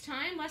 6 weeks'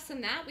 time, less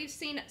than that, we've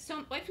seen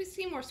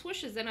more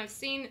swooshes than I've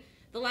seen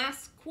the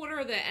last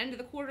quarter, the end of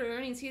the quarter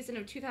earnings season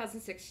of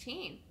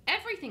 2016.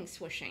 Everything's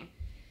swooshing.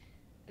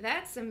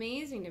 That's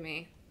amazing to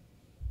me.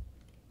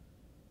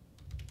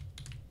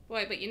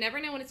 Boy, but you never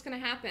know when it's going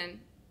to happen.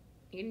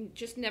 You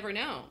just never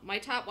know. My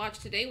top watch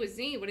today was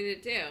Z. What did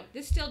it do?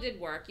 This still did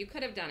work. You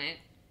could have done it.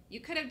 You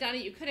could have done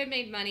it. You could have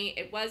made money.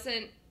 It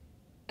wasn't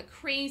a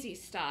crazy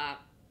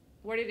stop.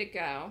 Where did it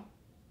go?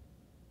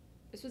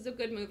 This was a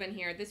good move in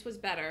here. This was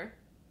better.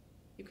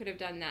 You could have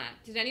done that.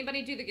 Did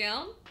anybody do the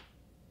guild?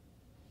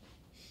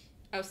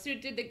 Oh, Sue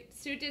did the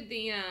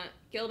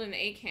guild and the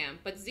ACAM,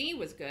 but Z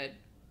was good.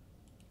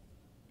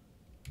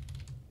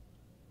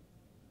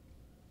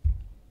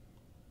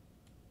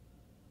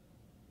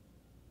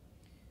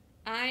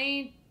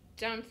 I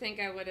don't think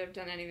I would have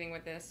done anything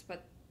with this,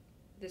 but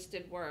this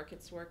did work.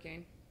 It's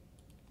working.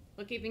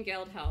 Look, even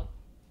guild help.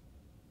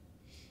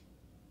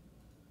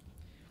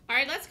 All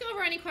right, let's go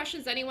over any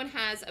questions anyone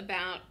has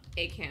about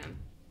ACAM.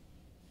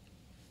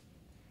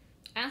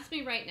 Ask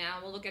me right now.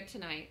 We'll look at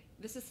tonight.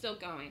 This is still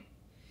going.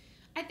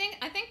 I think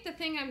the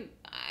thing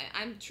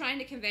I'm trying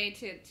to convey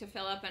to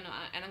Philip, and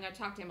I'm going to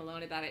talk to him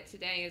alone about it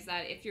today, is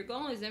that if your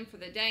goal is in for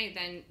the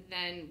day,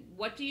 then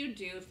what do you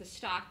do if the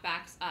stock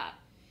backs up?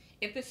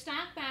 If the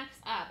stock backs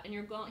up and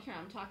your goal, here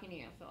I'm talking to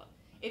you, Philip.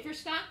 If your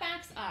stock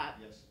backs up,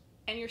 Yes.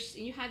 and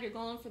you have your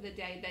goal in for the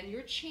day, then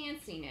you're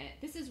chancing it.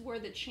 This is where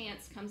the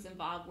chance comes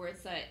involved, where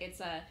it's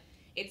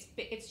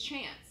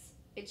chance.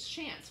 It's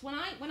chance. When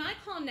I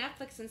call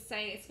Netflix and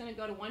say it's going to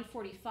go to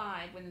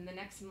 145 within the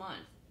next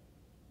month,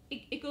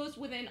 it goes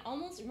within,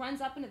 almost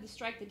runs up into the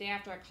strike the day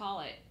after I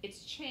call it.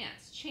 It's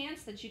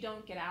chance that you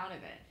don't get out of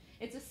it.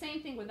 It's the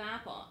same thing with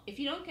Apple. If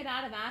you don't get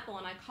out of Apple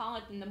and I call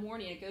it in the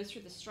morning, it goes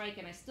through the strike,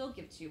 and I still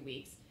give 2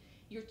 weeks.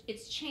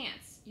 It's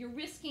chance. You're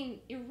risking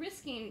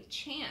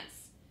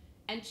chance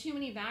and too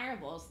many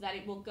variables that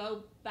it will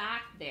go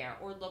back there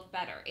or look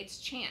better. It's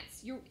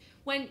chance.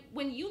 When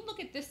you look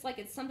at this like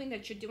it's something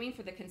that you're doing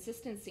for the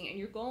consistency and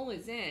your goal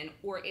is in,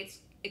 or it's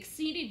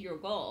exceeded your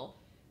goal,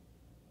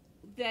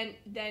 then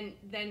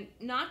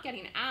not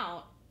getting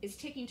out is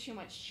taking too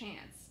much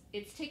chance.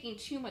 It's taking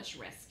too much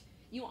risk.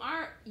 You're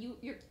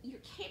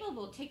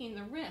capable of taking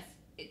the risk.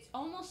 It's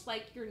almost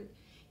like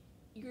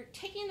you're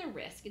taking the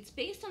risk. It's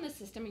based on the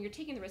system, and you're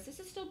taking the risk. This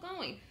is still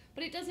going,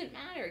 but it doesn't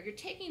matter. You're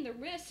taking the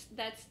risk.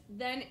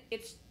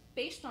 It's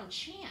based on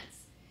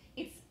chance.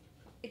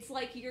 It's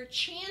like you're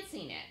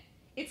chancing it.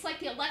 It's like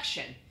the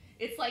election.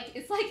 It's like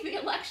the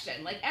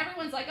election. Like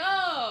everyone's like,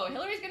 oh,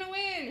 Hillary's gonna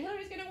win.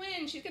 Hillary's gonna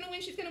win. She's gonna win.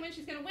 She's gonna win.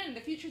 She's gonna win.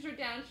 The futures are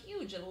down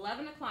huge at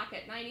 11 o'clock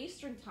at night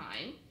Eastern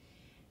time.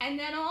 And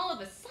then all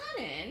of a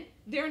sudden,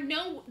 they're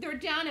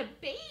down a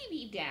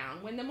baby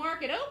down when the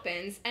market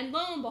opens, and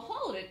lo and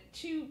behold, at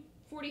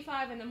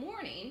 2:45 in the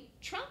morning,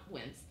 Trump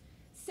wins.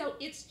 So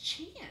it's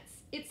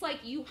chance. It's like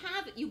you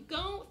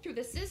go through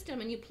the system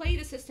and you play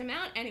the system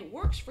out, and it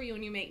works for you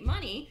and you make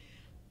money,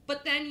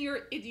 but then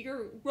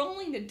you're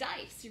rolling the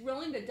dice. You're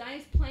rolling the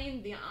dice,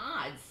 playing the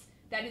odds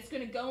that it's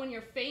going to go in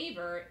your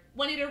favor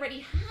when it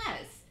already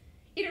has.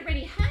 It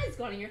already has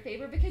gone in your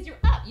favor because you're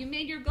up. You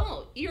made your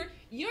goal. You're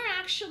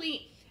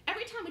actually,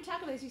 every time we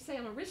talk about this, you say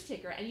I'm a risk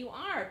taker, and you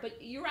are,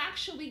 but you're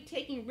actually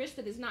taking risk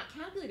that is not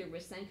calculated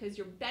risk then, because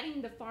you're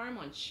betting the farm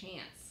on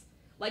chance.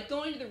 Like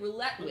going to the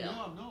roulette wheel.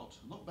 No, I'm not.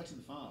 I'm not betting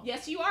the farm.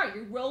 Yes, you are.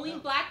 You're rolling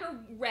black or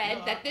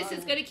red that this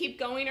is going to keep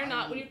going or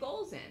not when your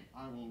goal's in.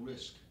 I will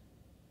risk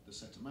the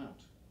set amount.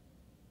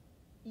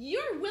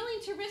 You're willing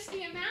to risk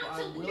the amount.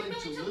 I'm willing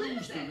to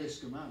lose the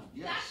risk amount,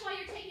 yes. That's why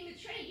you're taking the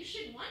trade. You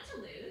shouldn't want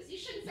to lose. You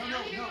shouldn't say, No,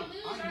 I'm either going to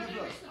lose or I'm going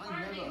to risk the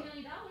farm and make $1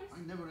 million. I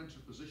never enter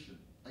a position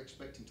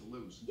expecting to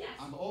lose. Yes.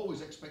 I'm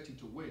always expecting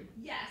to win.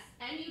 Yes,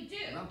 and you do.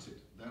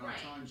 Granted, there are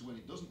times when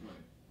it doesn't win.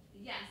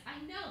 Yes, I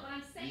know, but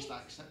I'm saying... It's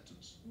that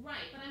acceptance.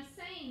 Right, but I'm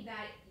saying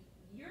that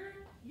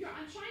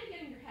I'm trying to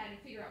get in your head and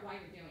figure out why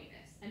you're doing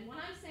this. And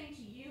what I'm saying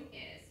to you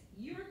is,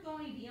 you're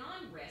going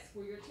beyond risk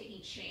where you're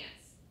taking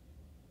chance.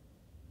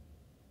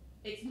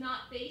 It's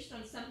not based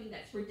on something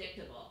that's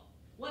predictable.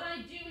 What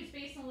I do is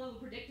based on a level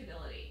of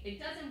predictability. It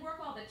doesn't work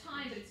all the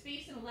time, but it's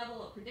based on a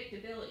level of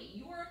predictability.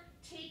 You're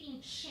taking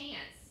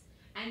chance.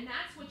 And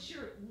that's what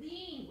you're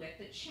leading with,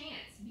 the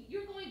chance.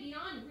 You're going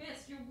beyond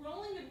risk. You're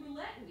rolling the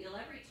roulette wheel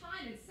every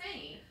time and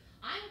saying,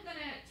 I'm going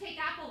to take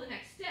Apple the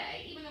next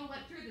day, even though it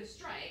went through the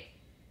strike,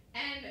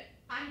 and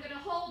I'm going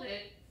to hold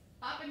it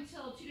up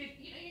until 2 days.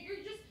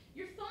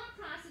 Your thought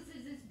process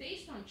is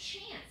based on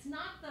chance,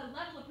 not the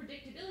level of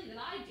predictability that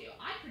I do.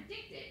 I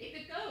predict it. If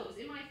it goes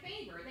in my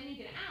favor, then you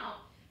get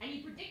out, and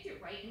you predict it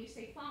right, and you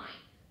say, fine.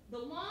 The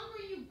longer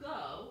you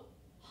go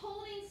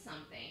holding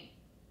something,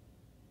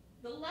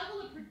 the level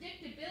of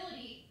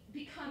predictability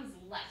becomes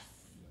less.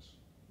 Yes.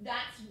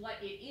 That's what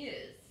it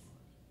is.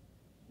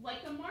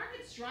 Like the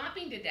market's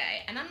dropping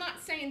today, and I'm not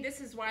saying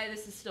this is why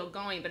this is still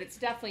going, but it's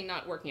definitely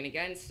not working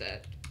against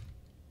it.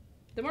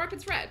 The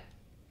market's red.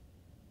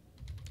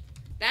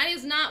 That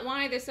is not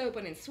why this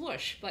opened in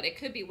swoosh, but it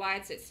could be why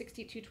it's at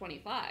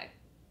 62.25.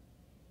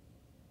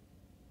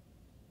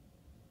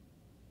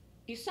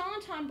 You saw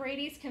Tom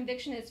Brady's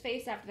conviction in his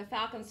face after the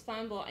Falcons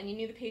fumble, and you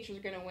knew the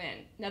Patriots were going to win.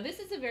 Now, this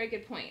is a very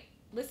good point.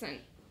 listen,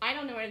 I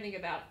don't know anything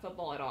about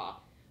football at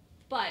all.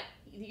 But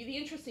the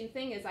interesting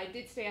thing is I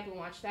did stay up and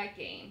watch that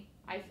game.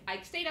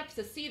 I stayed up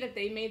to see that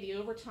they made the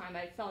overtime.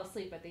 I fell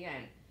asleep at the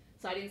end.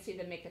 So I didn't see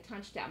them make the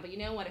touchdown. But you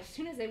know what? As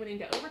soon as they went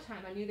into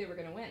overtime, I knew they were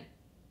going to win.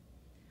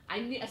 I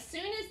knew as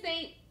soon as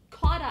they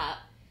caught up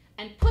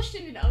and pushed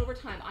it into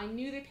overtime, I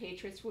knew the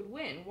Patriots would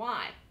win.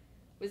 Why?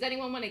 Was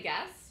anyone want to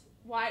guess?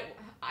 Why?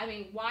 I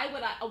mean, why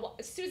would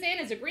I?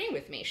 Susanna's agreeing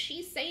with me.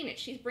 She's saying it.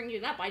 She's bringing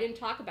it up. I didn't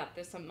talk about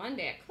this on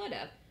Monday. I could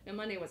have. No,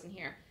 Monday wasn't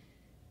here.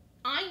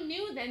 I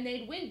knew then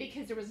they'd win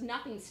because there was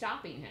nothing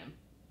stopping him.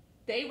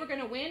 They were going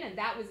to win, and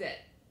that was it.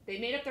 They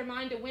made up their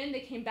mind to win.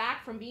 They came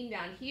back from being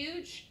down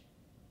huge.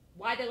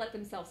 Why they let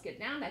themselves get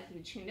down that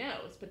huge, who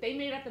knows? But they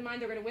made up their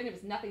mind they were going to win. There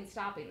was nothing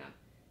stopping them.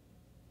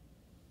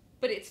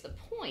 But it's the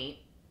point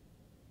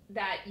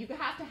that you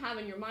have to have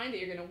in your mind that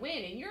you're going to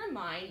win. In your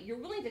mind, you're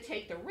willing to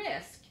take the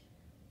risk,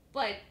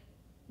 but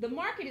the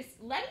market is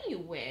letting you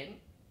win,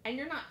 and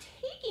you're not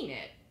taking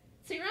it.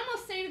 So you're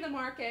almost saying to the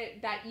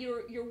market that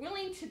you're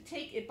willing to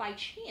take it by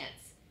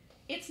chance.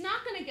 It's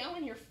not going to go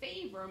in your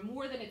favor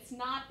more than it's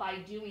not by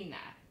doing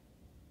that.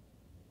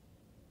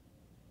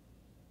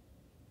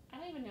 I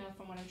don't even know if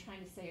what I'm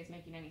trying to say is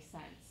making any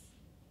sense.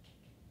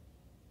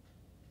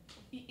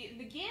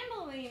 The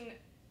gambling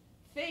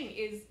thing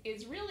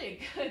is really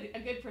a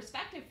good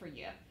perspective for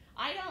you.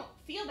 I don't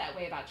feel that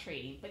way about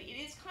trading, but it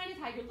is kind of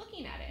how you're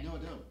looking at it. No, I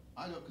don't.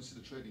 I don't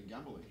consider trading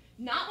gambling.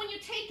 Not when you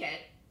take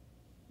it.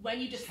 When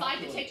you decide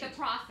to take the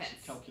profits.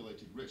 It's a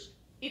calculated risk.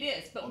 It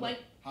is, but on when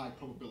a high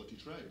probability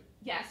trade.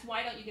 Yes,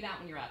 why don't you get out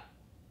when you're up?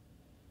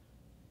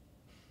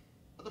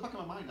 At the back of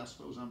my mind, I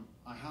suppose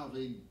I have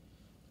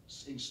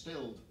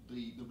instilled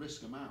the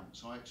risk amount,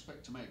 so I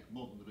expect to make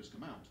more than the risk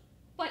amount.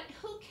 But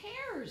who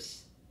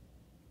cares?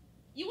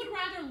 You would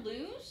rather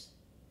lose?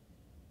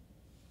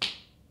 I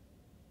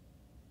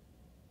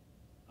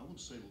wouldn't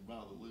say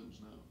rather lose,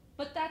 no.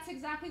 But that's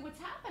exactly what's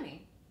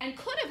happening, and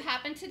could have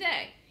happened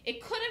today. It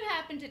could have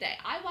happened today.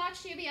 I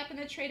watched you be up in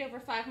the trade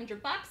over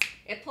 $500.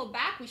 It pulled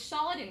back. We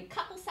saw it in a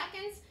couple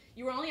seconds.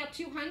 You were only up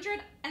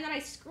 200, and then I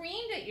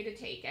screamed at you to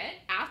take it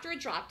after it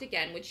dropped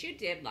again, which you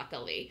did,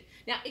 luckily.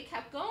 Now, it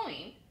kept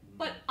going,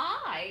 but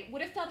I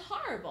would have felt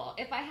horrible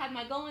if I had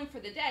my goal in for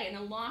the day and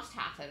then lost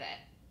half of it.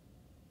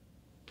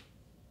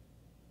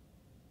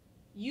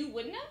 You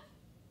wouldn't have?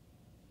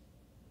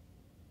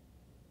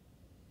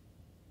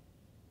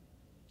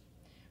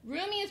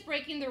 Rumi is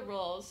breaking the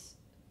rules,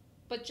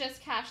 but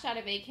just cashed out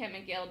of ACAM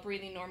and Gail,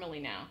 breathing normally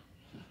now.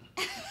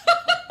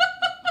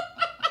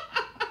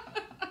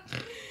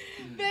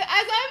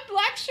 As I'm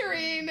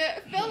lecturing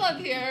Philip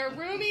here,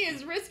 Rumi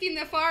is risking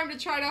the farm to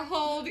try to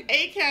hold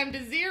ACAM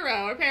to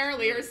 0,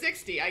 apparently, or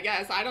 60, I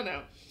guess. I don't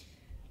know.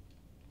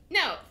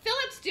 No,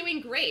 Philip's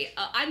doing great.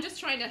 I'm just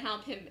trying to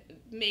help him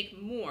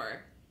make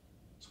more.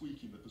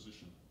 Tweaking the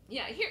position.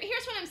 Yeah,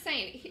 here's what I'm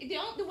saying.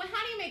 How do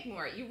you make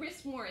more? You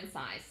risk more in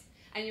size.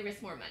 And you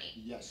risk more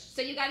money. Yes.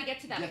 So you got to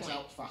get to that point. Get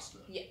out faster.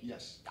 Yeah.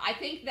 Yes. I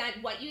think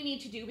that what you need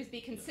to do is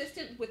be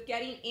consistent with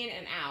getting in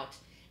and out,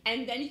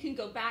 and then you can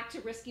go back to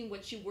risking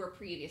what you were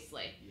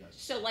previously. Yes.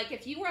 So like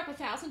if you were up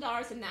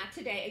 $1,000 in that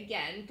today,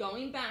 again,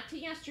 going back to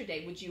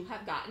yesterday, would you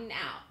have gotten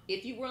out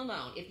if you were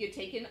alone, if you'd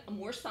taken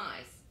more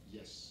size?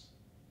 Yes.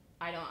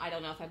 I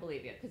don't know if I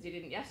believe you because you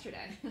didn't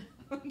yesterday.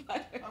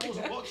 But I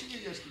wasn't watching you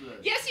yesterday.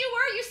 Yes, you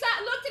were. You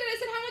sat, looked at it, and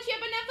said, "How much you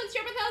have on Netflix?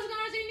 You're up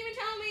 $1,000." You didn't even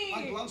tell me.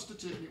 I glanced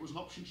at it, and it was an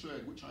option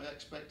trade, which I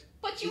expect.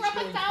 But you were up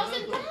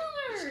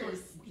 $1,000.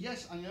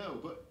 Yes, I know,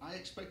 but I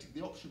expected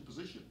the option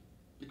position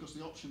because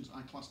the options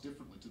I class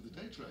differently to the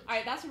day trade. All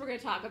right, that's what we're going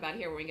to talk about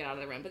here when we get out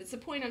of the room. But it's the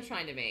point I'm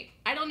trying to make.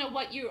 I don't know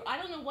what you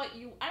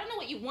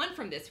want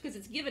from this because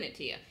it's giving it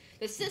to you.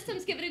 The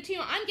system's giving it to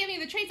you. I'm giving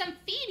you the trades. I'm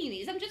feeding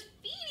these. I'm just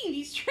feeding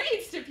these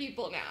trades to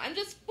people now. I'm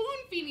just spoon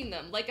feeding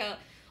them like a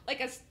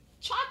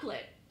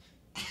chocolate.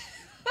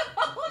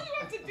 All you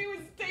have to do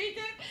is take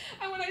it,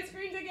 and when I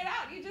scream to get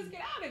out, you just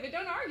get out of it.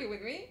 Don't argue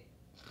with me.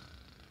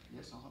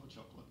 Yes, I'll have a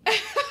chocolate.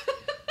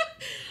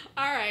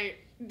 All right.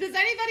 Does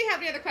anybody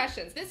have any other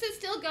questions? This is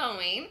still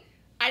going.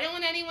 I don't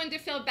want anyone to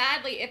feel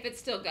badly if it's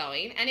still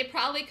going, and it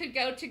probably could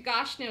go to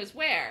gosh knows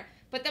where.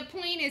 But the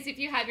point is, if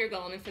you have your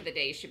goal in for the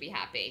day, you should be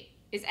happy.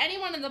 Is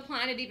anyone on the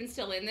planet even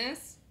still in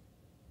this?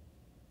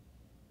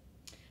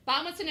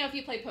 Bob wants to know if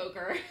you play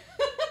poker.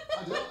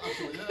 I don't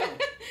actually, no.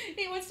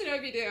 He wants to know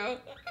if you do.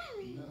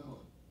 No.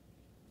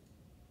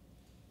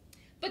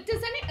 But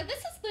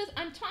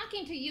I'm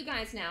talking to you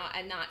guys now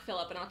and not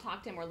Philip, and I'll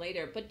talk to him more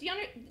later. But did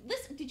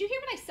you hear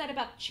what I said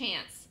about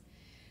chance?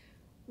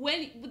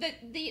 When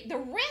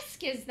the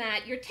risk is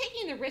that you're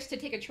taking the risk to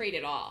take a trade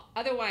at all.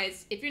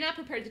 Otherwise, if you're not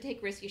prepared to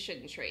take risk, you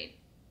shouldn't trade.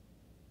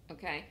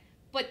 Okay?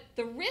 But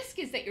the risk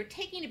is that you're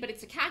taking it, but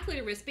it's a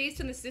calculated risk based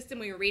on the system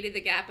where you rated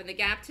the gap. And the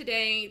gap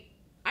today,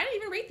 I didn't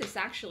even rate this,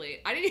 actually.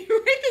 I didn't even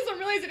rate this. I'm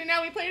realizing it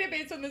now. We played it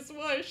based on the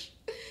swoosh.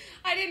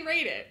 I didn't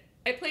rate it.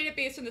 I played it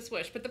based on the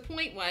swoosh. But the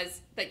point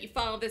was that you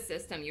follow the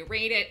system. You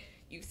rate it.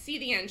 You see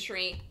the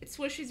entry. It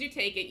swooshes, you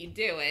take it. You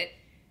do it.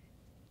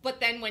 But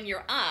then when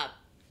you're up,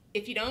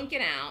 if you don't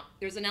get out,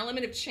 there's an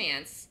element of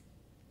chance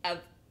of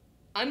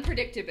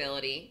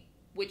unpredictability,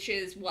 which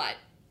is what?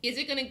 Is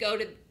it going to go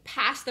to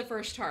past the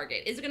first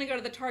target? Is it going to go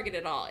to the target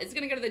at all? Is it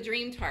going to go to the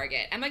dream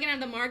target? Am I going to have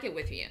the market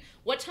with you?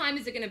 What time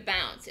is it going to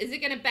bounce? Is it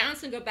going to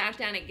bounce and go back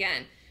down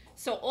again?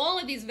 So all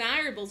of these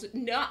variables,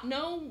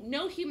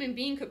 no human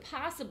being could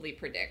possibly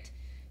predict.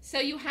 So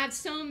you have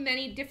so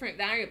many different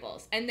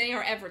variables, and they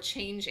are ever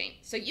changing.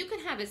 So you can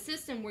have a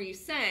system where you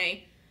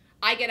say,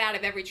 I get out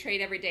of every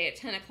trade every day at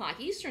 10 o'clock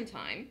Eastern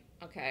time,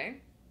 okay,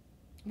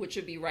 which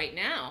would be right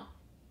now,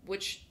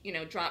 which, you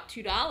know, dropped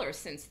 $2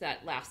 since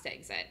that last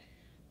exit.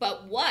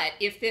 But what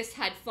if this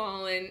had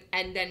fallen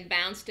and then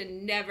bounced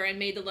and never and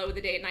made the low of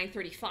the day at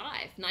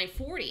 9:35,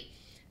 9:40,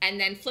 and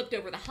then flipped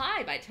over the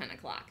high by 10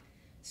 o'clock?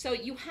 So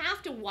you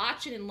have to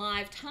watch it in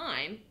live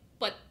time,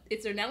 but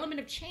it's an element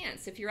of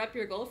chance if you're up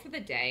your goal for the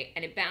day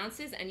and it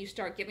bounces and you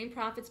start giving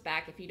profits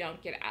back if you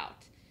don't get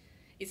out.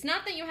 It's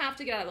not that you have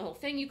to get out of the whole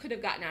thing. You could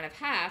have gotten out of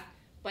half,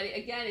 but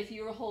again, if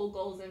your whole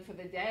goal's in for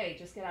the day,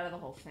 just get out of the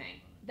whole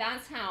thing.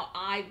 That's how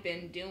I've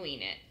been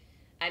doing it.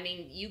 I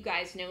mean, you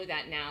guys know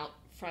that now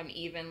from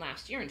even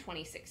last year in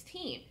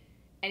 2016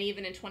 and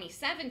even in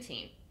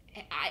 2017.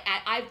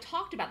 I've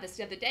talked about this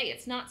the other day.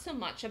 It's not so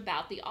much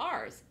about the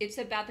R's. It's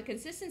about the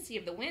consistency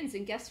of the wins.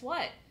 And guess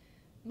what?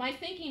 My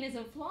thinking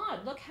isn't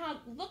flawed. Look, I've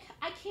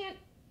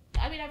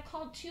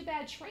called 2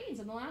 bad trades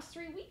in the last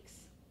 3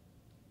 weeks.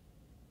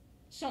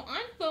 So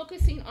I'm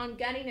focusing on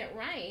getting it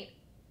right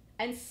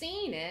and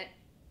seeing it,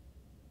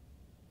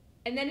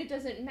 and then it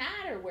doesn't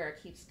matter where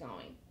it keeps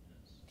going.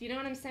 Yes. Do you know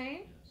what I'm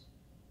saying? Yes.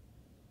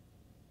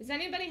 Does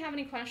anybody have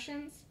any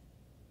questions?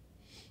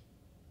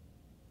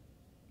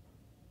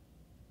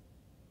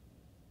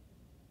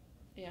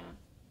 Yeah.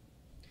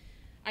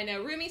 I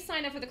know Rumi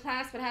signed up for the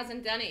class but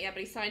hasn't done it yet,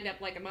 but he signed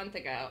up like a month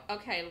ago.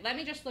 Okay, let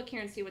me just look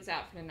here and see what's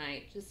out for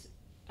tonight. Just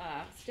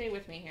stay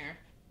with me here.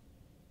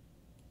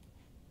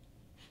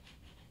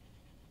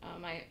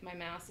 My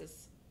mouse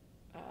is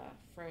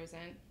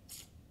frozen.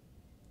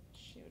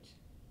 Shoot.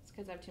 It's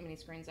because I have too many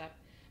screens up.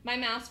 My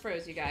mouse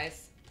froze, you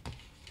guys.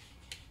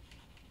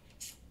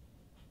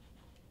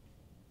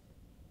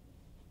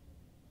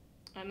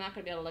 I'm not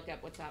going to be able to look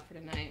up what's out for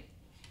tonight.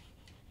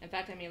 In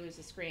fact, I may lose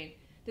the screen.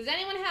 Does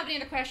anyone have any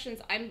other questions?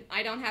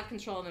 I don't have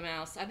control of the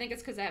mouse. I think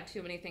it's because I have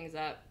too many things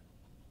up.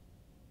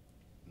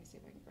 Let me see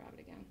if I can grab it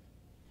again.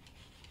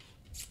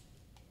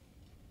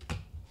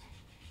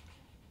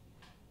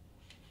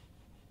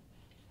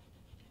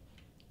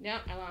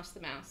 Nope, I lost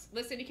the mouse.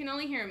 Listen, you can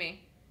only hear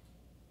me.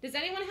 Does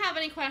anyone have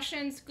any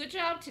questions? Good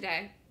job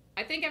today.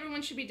 I think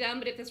everyone should be done,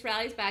 but if this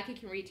rallies back, you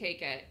can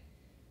retake it.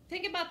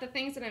 Think about the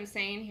things that I'm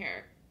saying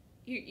here.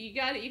 You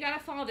gotta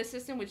follow the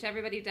system, which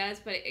everybody does,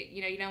 but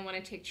you know, you don't want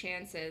to take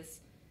chances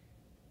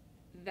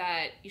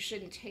that you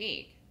shouldn't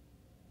take.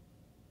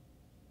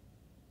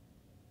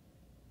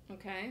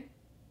 Okay?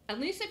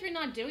 At least if you're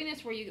not doing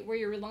this where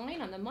you're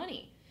relying on the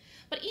money.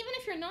 But even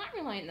if you're not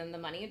relying on the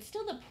money, it's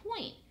still the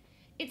point.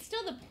 It's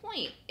still the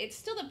point. It's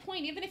still the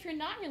point. Even if you're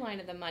not relying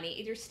on the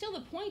money, there's still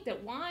the point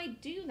that why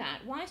do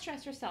that? Why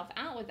stress yourself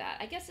out with that?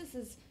 I guess this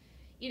is,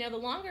 you know, the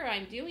longer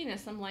I'm doing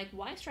this, I'm like,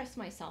 why stress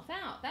myself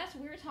out? That's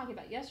what we were talking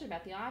about yesterday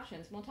about the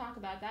options. We'll talk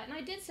about that. And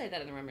I did say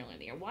that in the room earlier in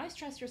the year. Why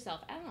stress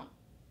yourself out?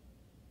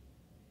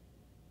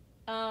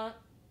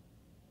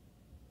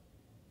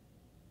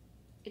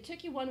 It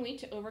took you 1 week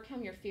to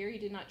overcome your fear you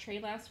did not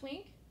trade last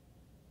week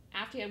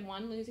after you had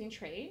one losing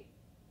trade,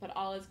 but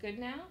all is good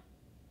now?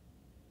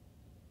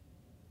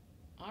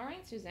 All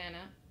right,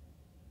 Susanna.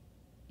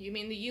 You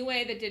mean the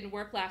UA that didn't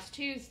work last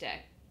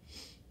Tuesday?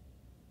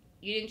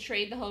 You didn't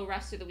trade the whole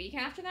rest of the week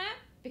after that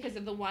because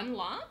of the one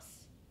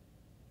loss?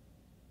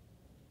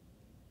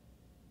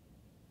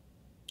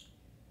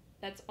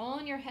 That's all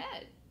in your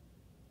head.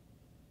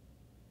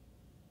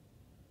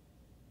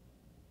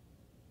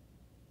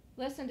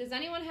 Listen, does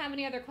anyone have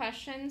any other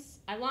questions?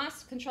 I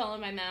lost control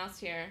of my mouse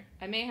here.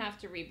 I may have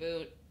to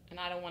reboot, and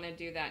I don't want to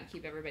do that and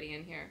keep everybody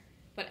in here.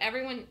 But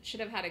everyone should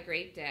have had a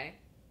great day.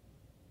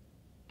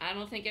 I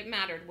don't think it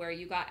mattered where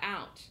you got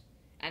out.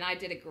 And I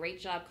did a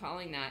great job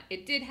calling that.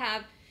 It did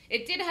have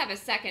a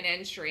second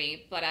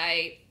entry, but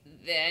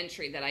the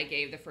entry that I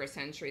gave, the first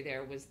entry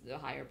there, was the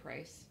higher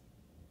price.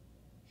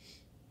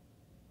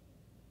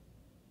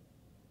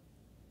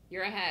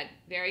 You're ahead.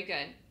 Very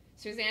good.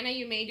 Susanna,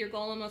 you made your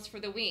goal almost for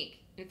the week.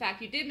 In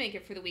fact, you did make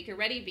it for the week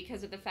already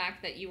because of the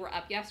fact that you were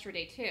up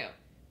yesterday too.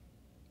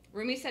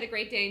 Rumi said a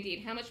great day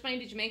indeed. How much money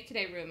did you make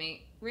today,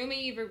 Rumi?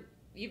 Rumi,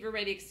 you've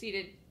already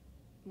exceeded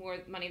more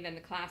money than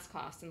the class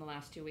cost in the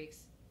last 2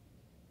 weeks.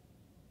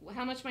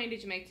 How much money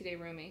did you make today,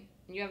 Rumi?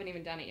 And you haven't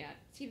even done it yet.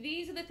 See,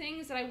 these are the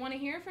things that I want to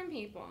hear from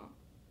people.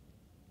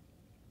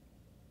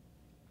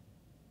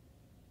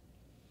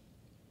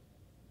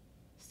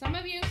 Some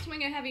of you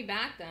swing a heavy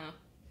bat, though.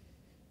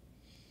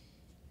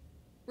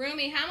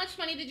 Rumi, how much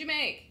money did you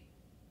make?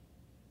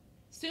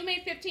 Sue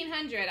made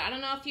 $1,500. I don't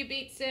know if you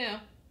beat Sue.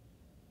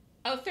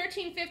 Oh,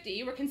 $1,350.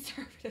 You were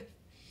conservative.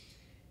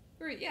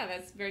 Yeah,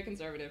 that's very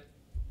conservative.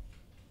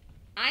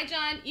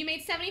 John, you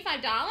made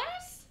 $75?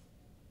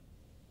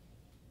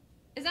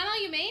 Is that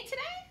all you made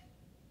today?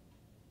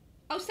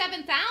 Oh,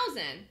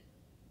 $7,000.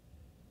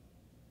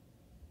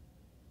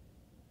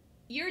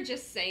 You're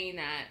just saying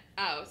that.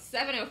 Oh,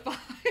 705.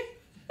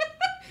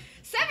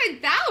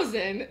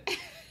 7,000?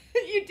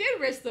 You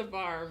did risk the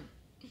farm.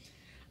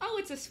 Oh,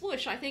 it's a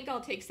swoosh. I think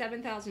I'll take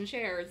 7,000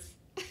 shares.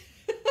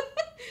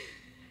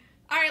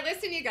 All right,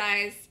 listen, you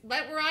guys.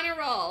 We're on a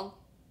roll.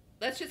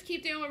 Let's just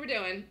keep doing what we're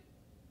doing.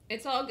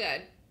 It's all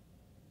good.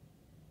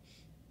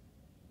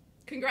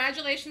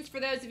 Congratulations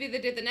for those of you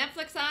that did the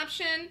Netflix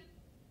option.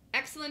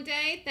 Excellent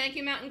day. Thank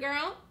you, Mountain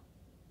Girl.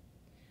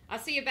 I'll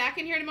see you back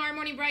in here tomorrow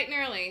morning bright and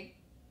early.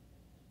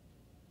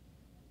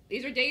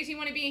 These are days you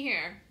want to be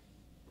here.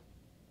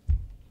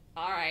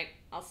 All right.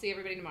 I'll see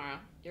everybody tomorrow.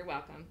 You're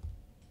welcome.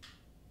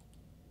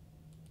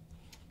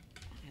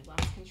 I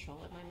lost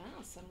control of my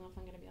mouse. I don't know if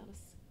I'm going to be able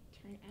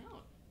to turn it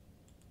out.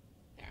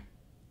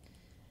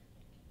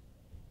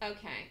 There.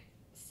 Okay.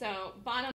 So, bottom